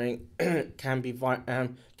lettering can be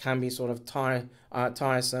sort of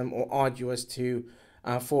tiresome or arduous to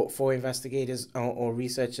for investigators or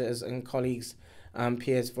researchers and colleagues,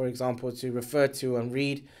 peers, for example, to refer to and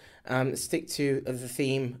read. Stick to a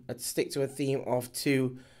theme of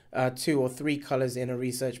two or three colors in a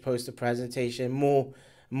research poster presentation. More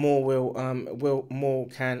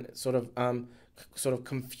can sort of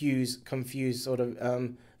confuse sort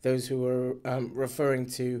of those who are referring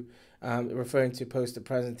to poster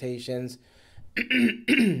presentations.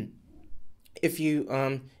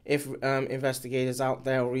 If investigators out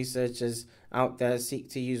there or researchers out there seek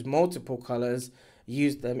to use multiple colors,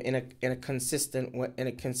 use them in a consistent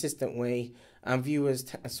way. Viewers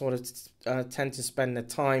tend to spend their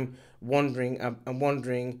time wondering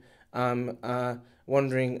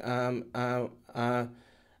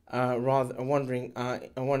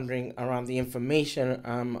around the information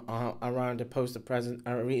around a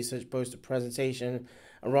research poster presentation,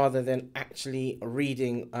 rather than actually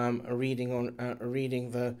reading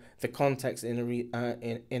the context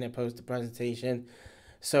in a poster presentation.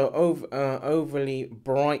 So overly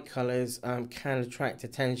bright colors can attract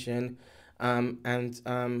attention, and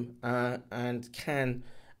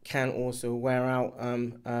can also wear out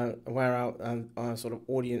sort of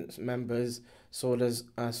audience members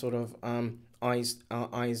eyes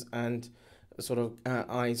and sort of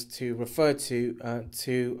eyes to refer to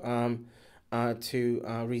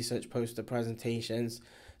research poster presentations.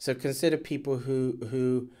 So consider people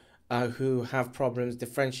who have problems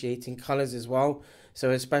differentiating colors as well.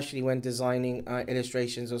 So especially when designing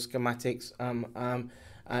illustrations or schematics,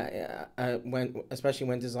 especially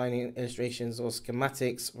when designing illustrations or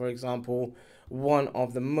schematics, for example, one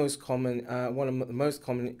of the most common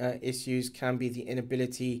issues can be the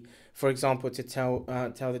inability, for example, to tell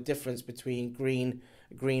the difference between green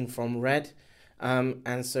from red,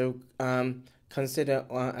 and so consider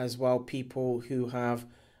as well people who have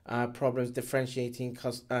problems differentiating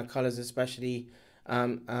colors, especially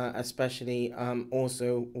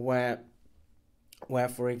also where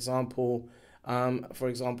for example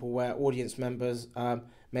where audience members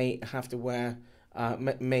may have to wear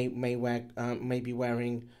may be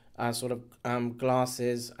wearing sort of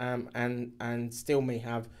glasses, and still may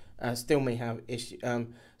have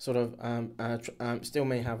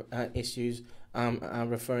issues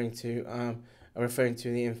referring to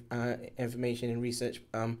the information in research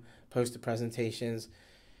poster presentations.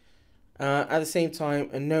 At the same time,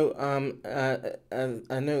 a note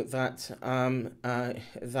that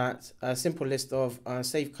a simple list of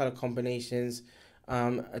safe color combinations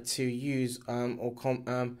to use or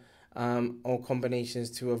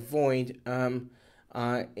combinations to avoid can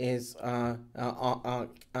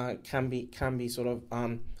be sort of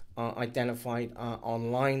identified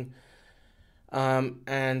online,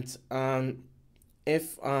 and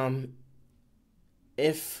if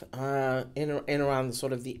in around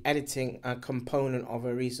sort of the editing component of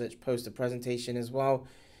a research poster presentation as well,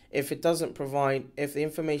 if the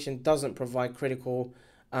information doesn't provide critical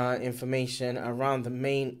information around the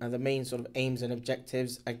main sort of aims and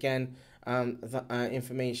objectives, again,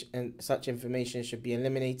 such information should be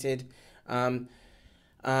eliminated.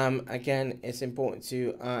 Again, it's important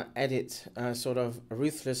to edit sort of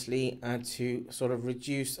ruthlessly and to sort of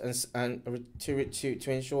reduce to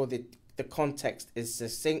ensure that the context is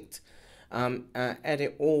succinct.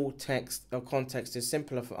 Edit all text or context to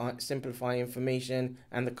simplify information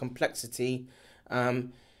and the complexity.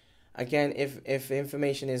 Again, if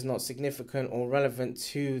information is not significant or relevant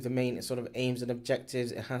to the main sort of aims and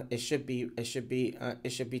objectives, it should be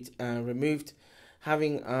removed. Have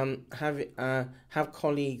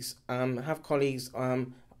colleagues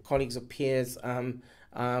colleagues or peers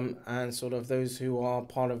and sort of those who are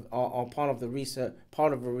part of the research,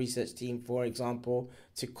 part of a research team, for example,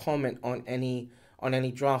 to comment on any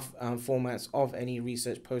draft formats of any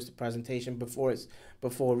research poster presentation before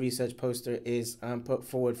a research poster is put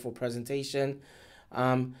forward for presentation.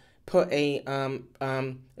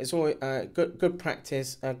 It's always good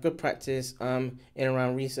practice. Good practice in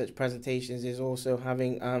around research presentations is also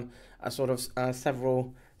having a sort of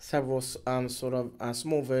several sort of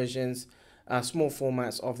small versions, small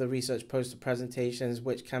formats of the research poster presentations,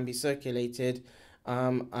 which can be circulated,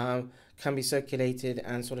 and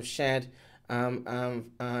sort of shared in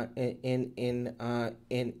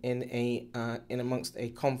amongst a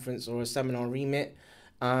conference or a seminar remit,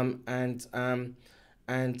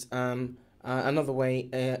 another way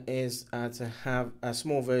is to have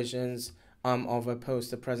small versions of a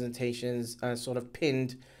poster presentations sort of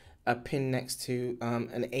pinned next to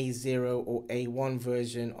an A0 or A1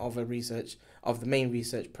 version of a the main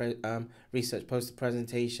research poster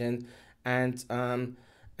presentation,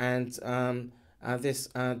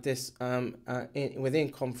 within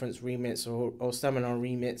conference remits or seminar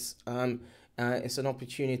remits, it's an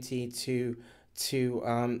opportunity for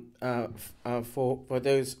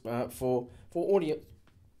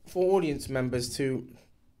audience members to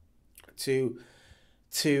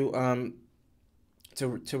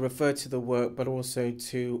refer to the work, but also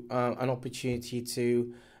to an opportunity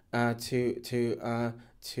to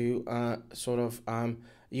sort of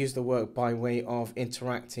use the work by way of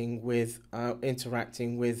interacting with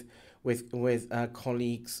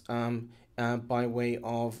colleagues, by way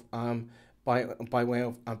of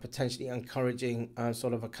potentially encouraging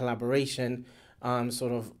sort of a collaboration,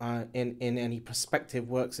 in any prospective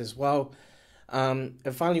works as well.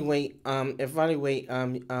 Evaluate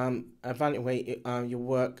your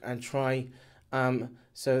work and try.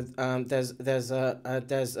 There's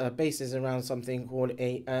a basis around something called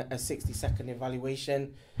a 60-second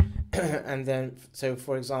evaluation, and then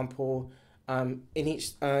for example, in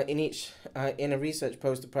a research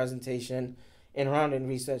poster presentation,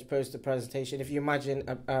 if you imagine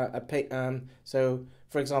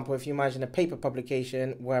for example, if you imagine a paper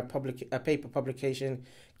publication where a paper publication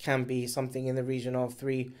can be something in the region of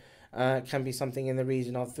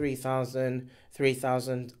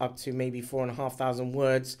 3,000 up to maybe 4,500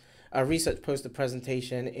 words. A research poster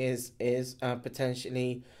presentation is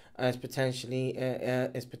potentially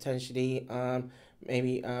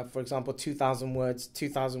maybe for example 2,000 words,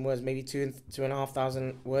 maybe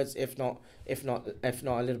 2,500 words, if not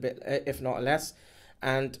a little bit, if not less.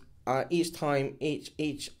 And each time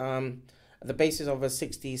the basis of a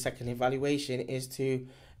 60-second evaluation is to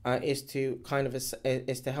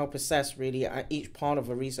help assess really each part of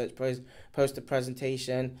a research poster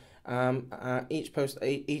presentation. Each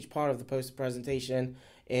part of the poster presentation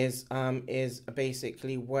is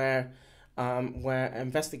basically where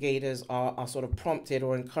investigators are sort of prompted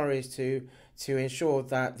or encouraged to ensure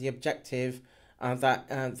that the objective that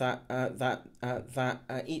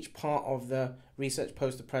each part of the research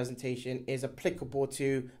poster presentation is applicable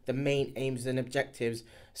to the main aims and objectives.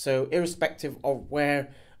 So irrespective of where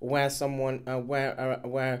someone works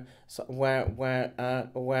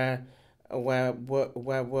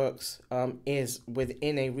is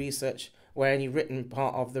within a research, where any written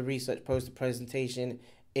part of the research poster presentation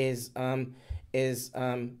is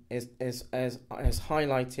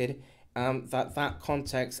highlighted, that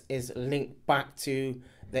context is linked back to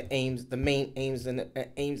the main aims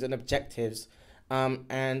and objectives,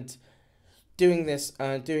 and doing this,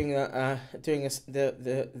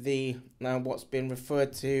 what's been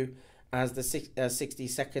referred to as the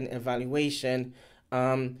 60-second evaluation.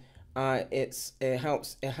 It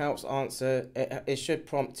helps answer. It should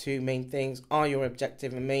prompt two main things: are your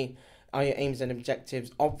aims and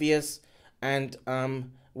objectives obvious, and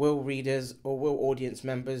will readers or will audience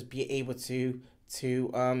members be able to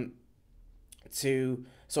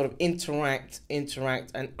sort of interact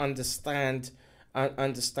and understand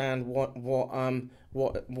what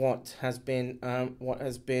has been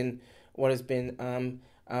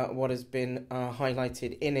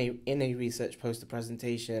highlighted in a research poster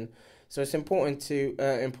presentation. So it's important to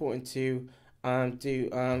the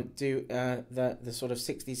sort of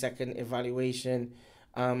 60-second evaluation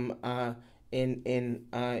in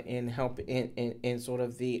sort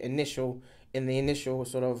of the initial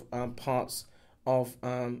sort of parts of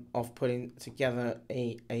putting together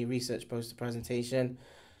a research poster presentation.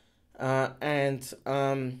 And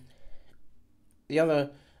the other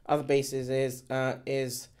basis is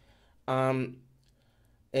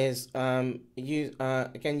use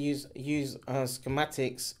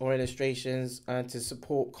schematics or illustrations to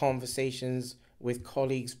support conversations with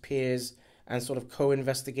colleagues, peers, and sort of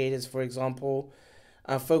co-investigators. For example,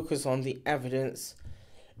 focus on the evidence,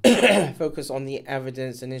 and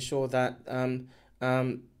ensure that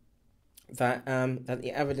that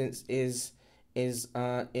the evidence is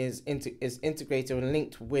integrated and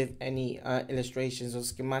linked with any illustrations or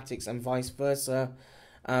schematics, and vice versa.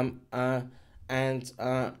 And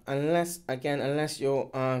unless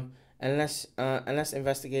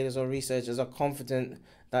investigators or researchers are confident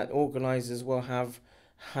that organizers will have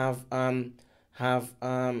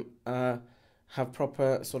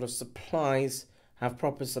proper sort of supplies,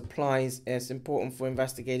 it's important for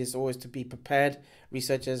investigators always to be prepared,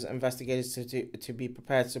 researchers, investigators to be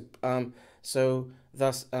prepared. So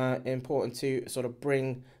thus important to sort of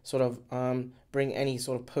bring any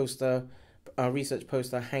sort of poster, research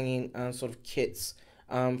poster hanging sort of kits.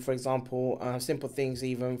 For example, simple things,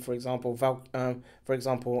 even for example,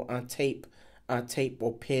 tape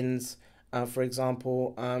or pins. For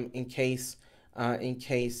example, in case there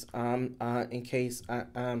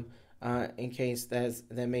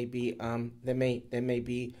may be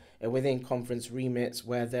within conference remits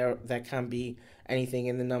where there can be anything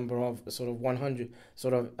in the number of sort of 100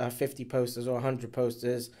 sort of 50 posters or 100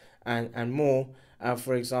 posters and more.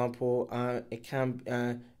 For example, it can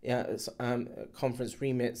conference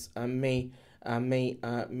remits may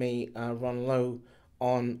run low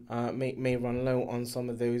on some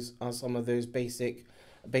of those basic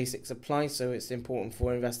supplies. So it's important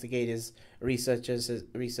for investigators, researchers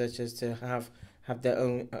to have their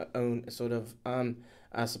own sort of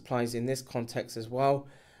supplies in this context as well.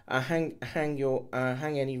 Hang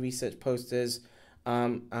any research posters.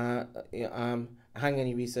 Hang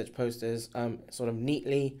any research posters sort of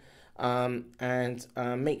neatly, and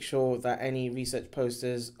make sure that any research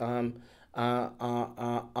posters are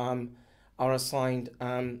assigned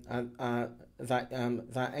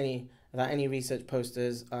that any research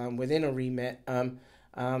posters within a remit are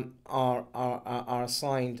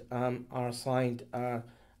assigned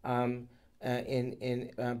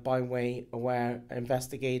in by way where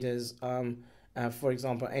investigators, for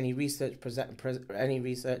example, any research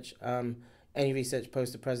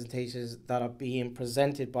poster presentations that are being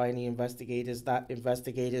presented by any investigators, that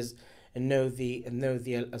investigators know the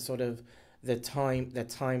sort of the time that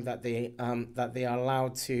they are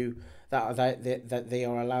allowed to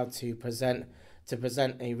present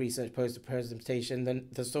a research poster presentation. Then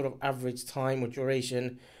the sort of average time or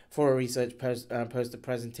duration for a research poster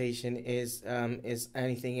presentation is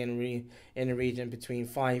anything in the region between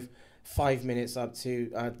 5 minutes up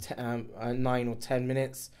to 9 or 10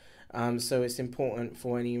 minutes. So it's important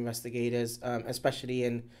for any investigators, especially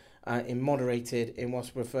in moderated, in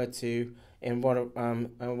what's referred to what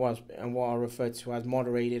are referred to as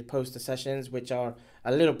moderated poster sessions, which are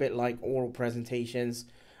a little bit like oral presentations,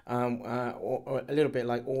 or a little bit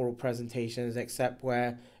like oral presentations, except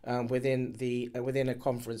where within a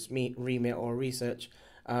conference remit or research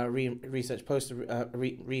poster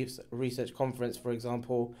research conference, for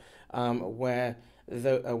example, where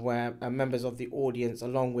members of the audience,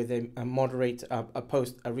 along with a moderator,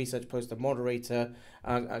 a research poster moderator,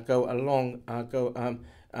 go along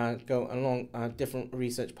different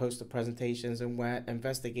research poster presentations, and where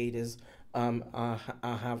investigators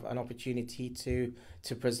have an opportunity to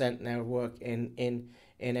present their work in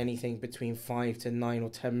anything between 5 to 9 or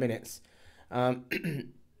 10 minutes, and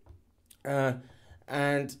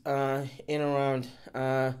in around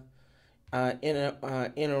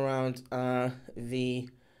the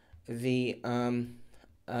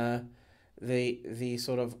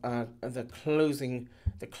sort of the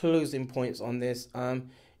closing points on this.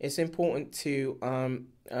 It's important to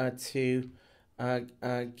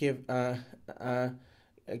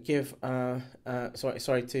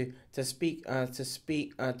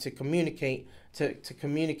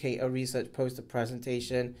communicate a research poster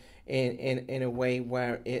presentation in a way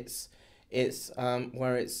where it's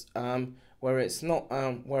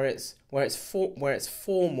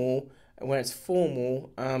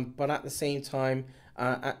formal, but at the same time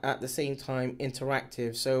at the same time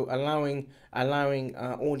interactive. So allowing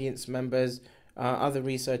audience members, other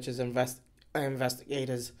researchers,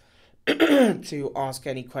 investigators to ask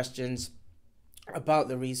any questions about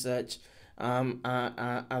the research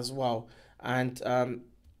as well. And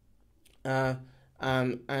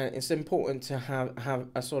and it's important to have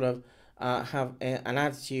a sort of an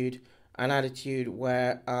attitude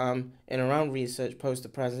where in around research poster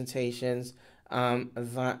presentations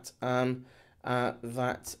that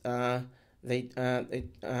they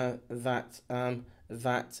that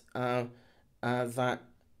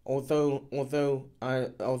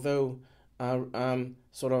although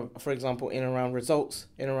sort of, for example, in around results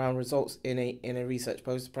in a research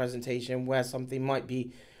poster presentation where something might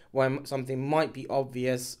be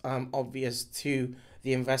obvious to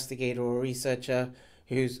the investigator or researcher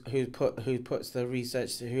who has put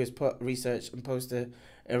research and poster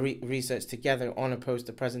research together on a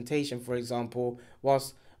poster presentation, for example,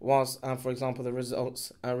 whilst for example the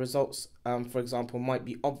results for example might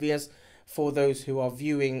be obvious for those who are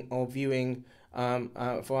viewing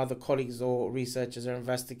for other colleagues or researchers or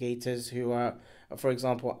investigators who are, for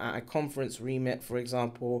example, at a conference remit, for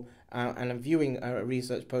example, and are viewing a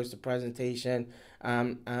research poster presentation.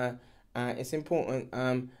 It's important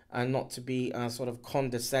not to be sort of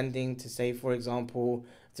condescending to say, for example,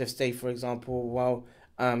 well,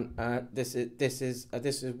 this is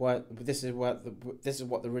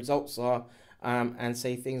what the results are, and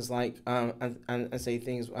say things like and say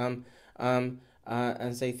things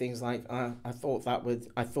like I thought that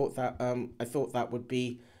would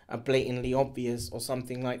be blatantly obvious or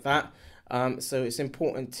something like that. So it's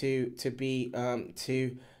important to be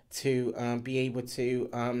able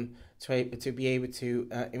to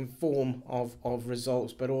inform of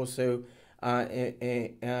results, but also to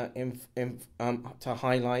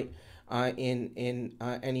highlight in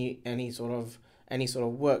any sort of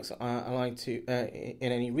works aligned to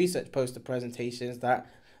in any research poster presentations that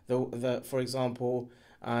the for example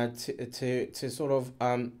to sort of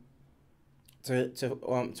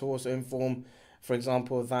to also inform, for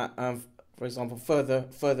example, that for example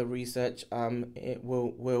further research it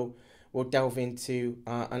will delve into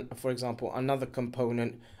for example another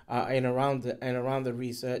component in around the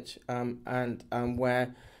research and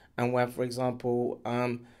where for example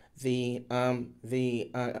the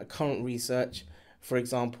current research, for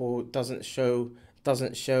example, doesn't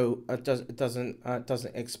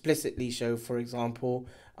explicitly show, for example,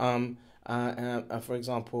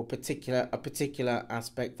 particular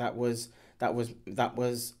aspect that was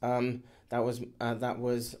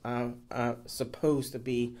supposed to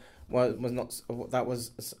be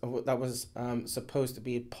supposed to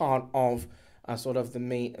be part of sort of the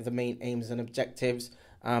main aims and objectives,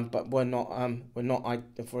 but were not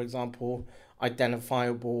for example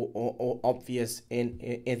identifiable or obvious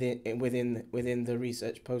within the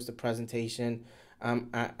research poster presentation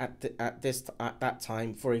at that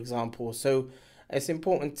time, for example. So it's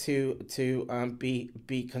important to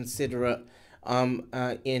be considerate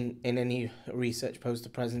in any research poster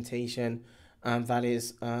presentation that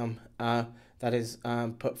is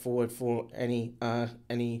put forward for any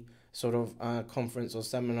sort of conference or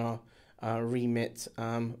seminar remit,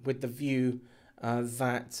 with the view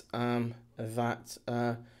that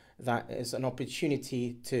is an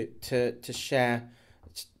opportunity to share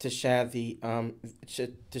the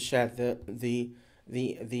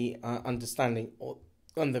understanding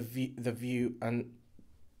on the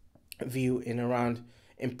view in around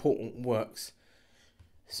important works.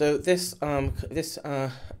 So this has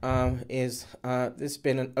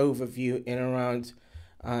been an overview in around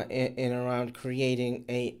creating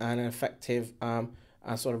an effective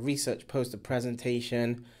sort of research poster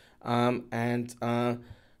presentation, and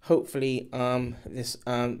hopefully this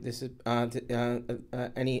is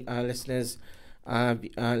any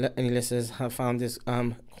listeners have found this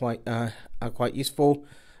quite useful.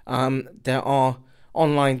 There are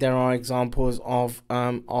examples of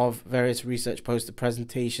various research poster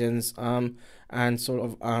presentations and sort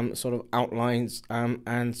of outlines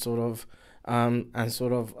and sort of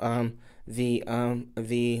the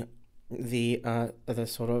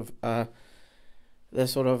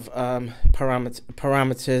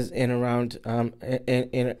parameters in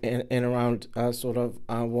around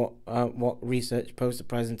what research poster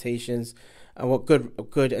presentations, what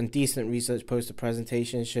good and decent research poster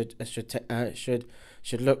presentations should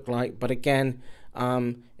look like. But again,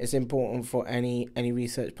 it's important for any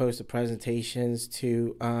research poster presentations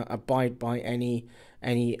to abide by any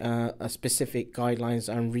specific guidelines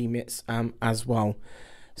and remits as well.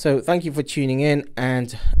 So thank you for tuning in,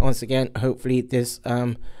 and once again, hopefully this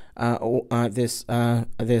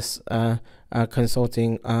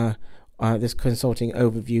consulting this consulting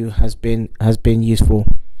overview has been useful.